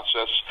healing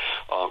process.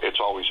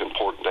 It's always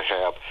important to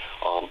have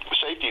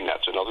safety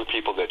nets and other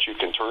people that you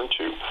can turn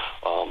to.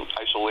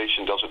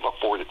 Isolation doesn't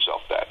afford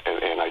itself that,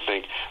 and I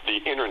think the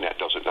internet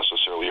doesn't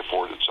necessarily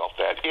afford itself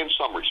that in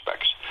some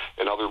respects.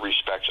 In other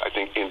respects, I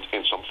think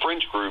in some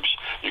fringe groups,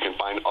 you can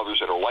find others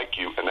that are like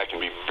you, and that can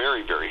be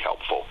very, very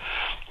helpful.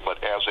 But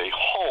as a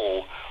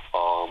whole,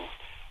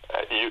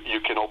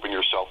 you can open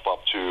yourself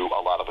up to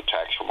a lot of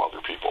attacks from other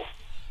people.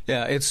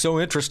 Yeah, it's so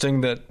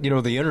interesting that,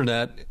 the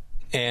internet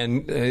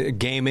and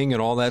gaming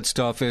and all that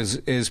stuff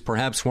is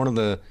perhaps one of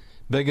the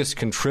biggest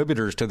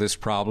contributors to this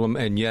problem,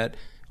 and yet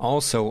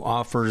also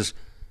offers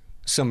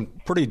some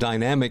pretty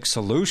dynamic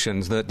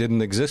solutions that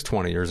didn't exist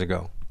 20 years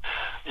ago.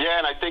 Yeah,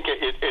 and I think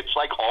it's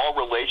like all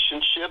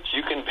relationships.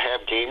 You can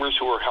have gamers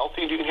who are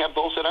healthy, and you can have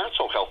those that aren't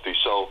so healthy.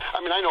 So,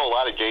 I know a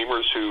lot of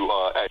gamers who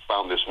I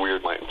found this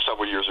weird.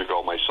 Several years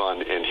ago, my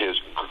son and his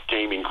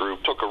gaming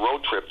group took a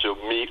road trip to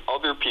meet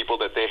other people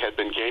that they had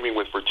been gaming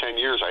with for 10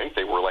 years. I think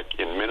they were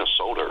in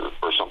Minnesota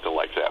or something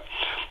like that.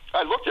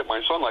 I looked at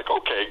my son like,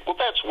 okay, well,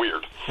 that's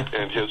weird.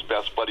 And his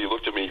best buddy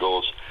looked at me and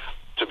goes,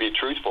 to be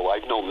truthful,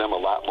 I've known them a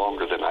lot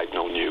longer than I've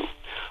known you.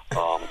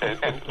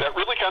 And that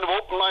really kind of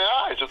opened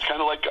my eyes. It's kind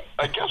of like,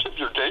 I guess if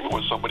you're gaming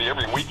with somebody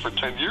every week for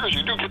 10 years,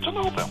 you do get to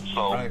know them.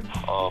 So, right.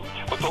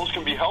 But those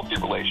can be healthy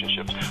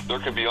relationships. There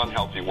can be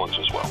unhealthy ones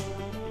as well.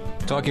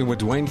 Talking with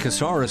Dwayne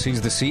Casares,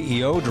 he's the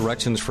CEO,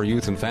 Directions for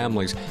Youth and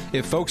Families.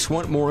 If folks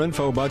want more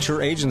info about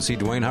your agency,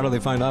 Dwayne, how do they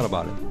find out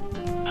about it?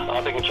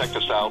 They can check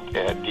us out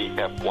at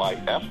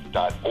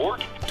dfyf.org.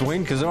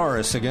 Dwayne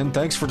Casares, again,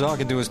 thanks for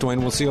talking to us,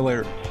 Dwayne. We'll see you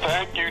later.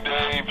 Thank you,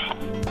 Dave.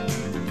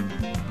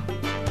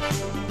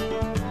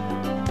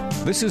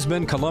 This has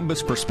been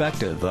Columbus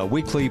Perspective, a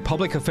weekly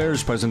public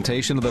affairs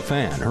presentation of The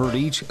Fan, heard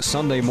each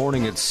Sunday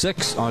morning at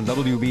 6 on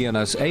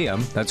WBNS AM,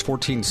 that's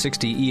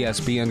 1460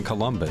 ESPN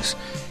Columbus,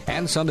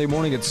 and Sunday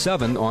morning at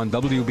 7 on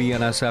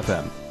WBNS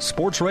FM.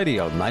 Sports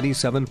Radio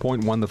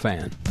 97.1 The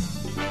Fan.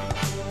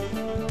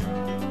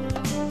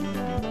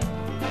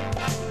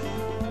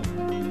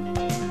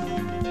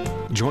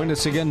 Join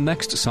us again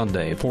next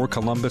Sunday for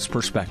Columbus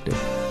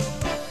Perspective.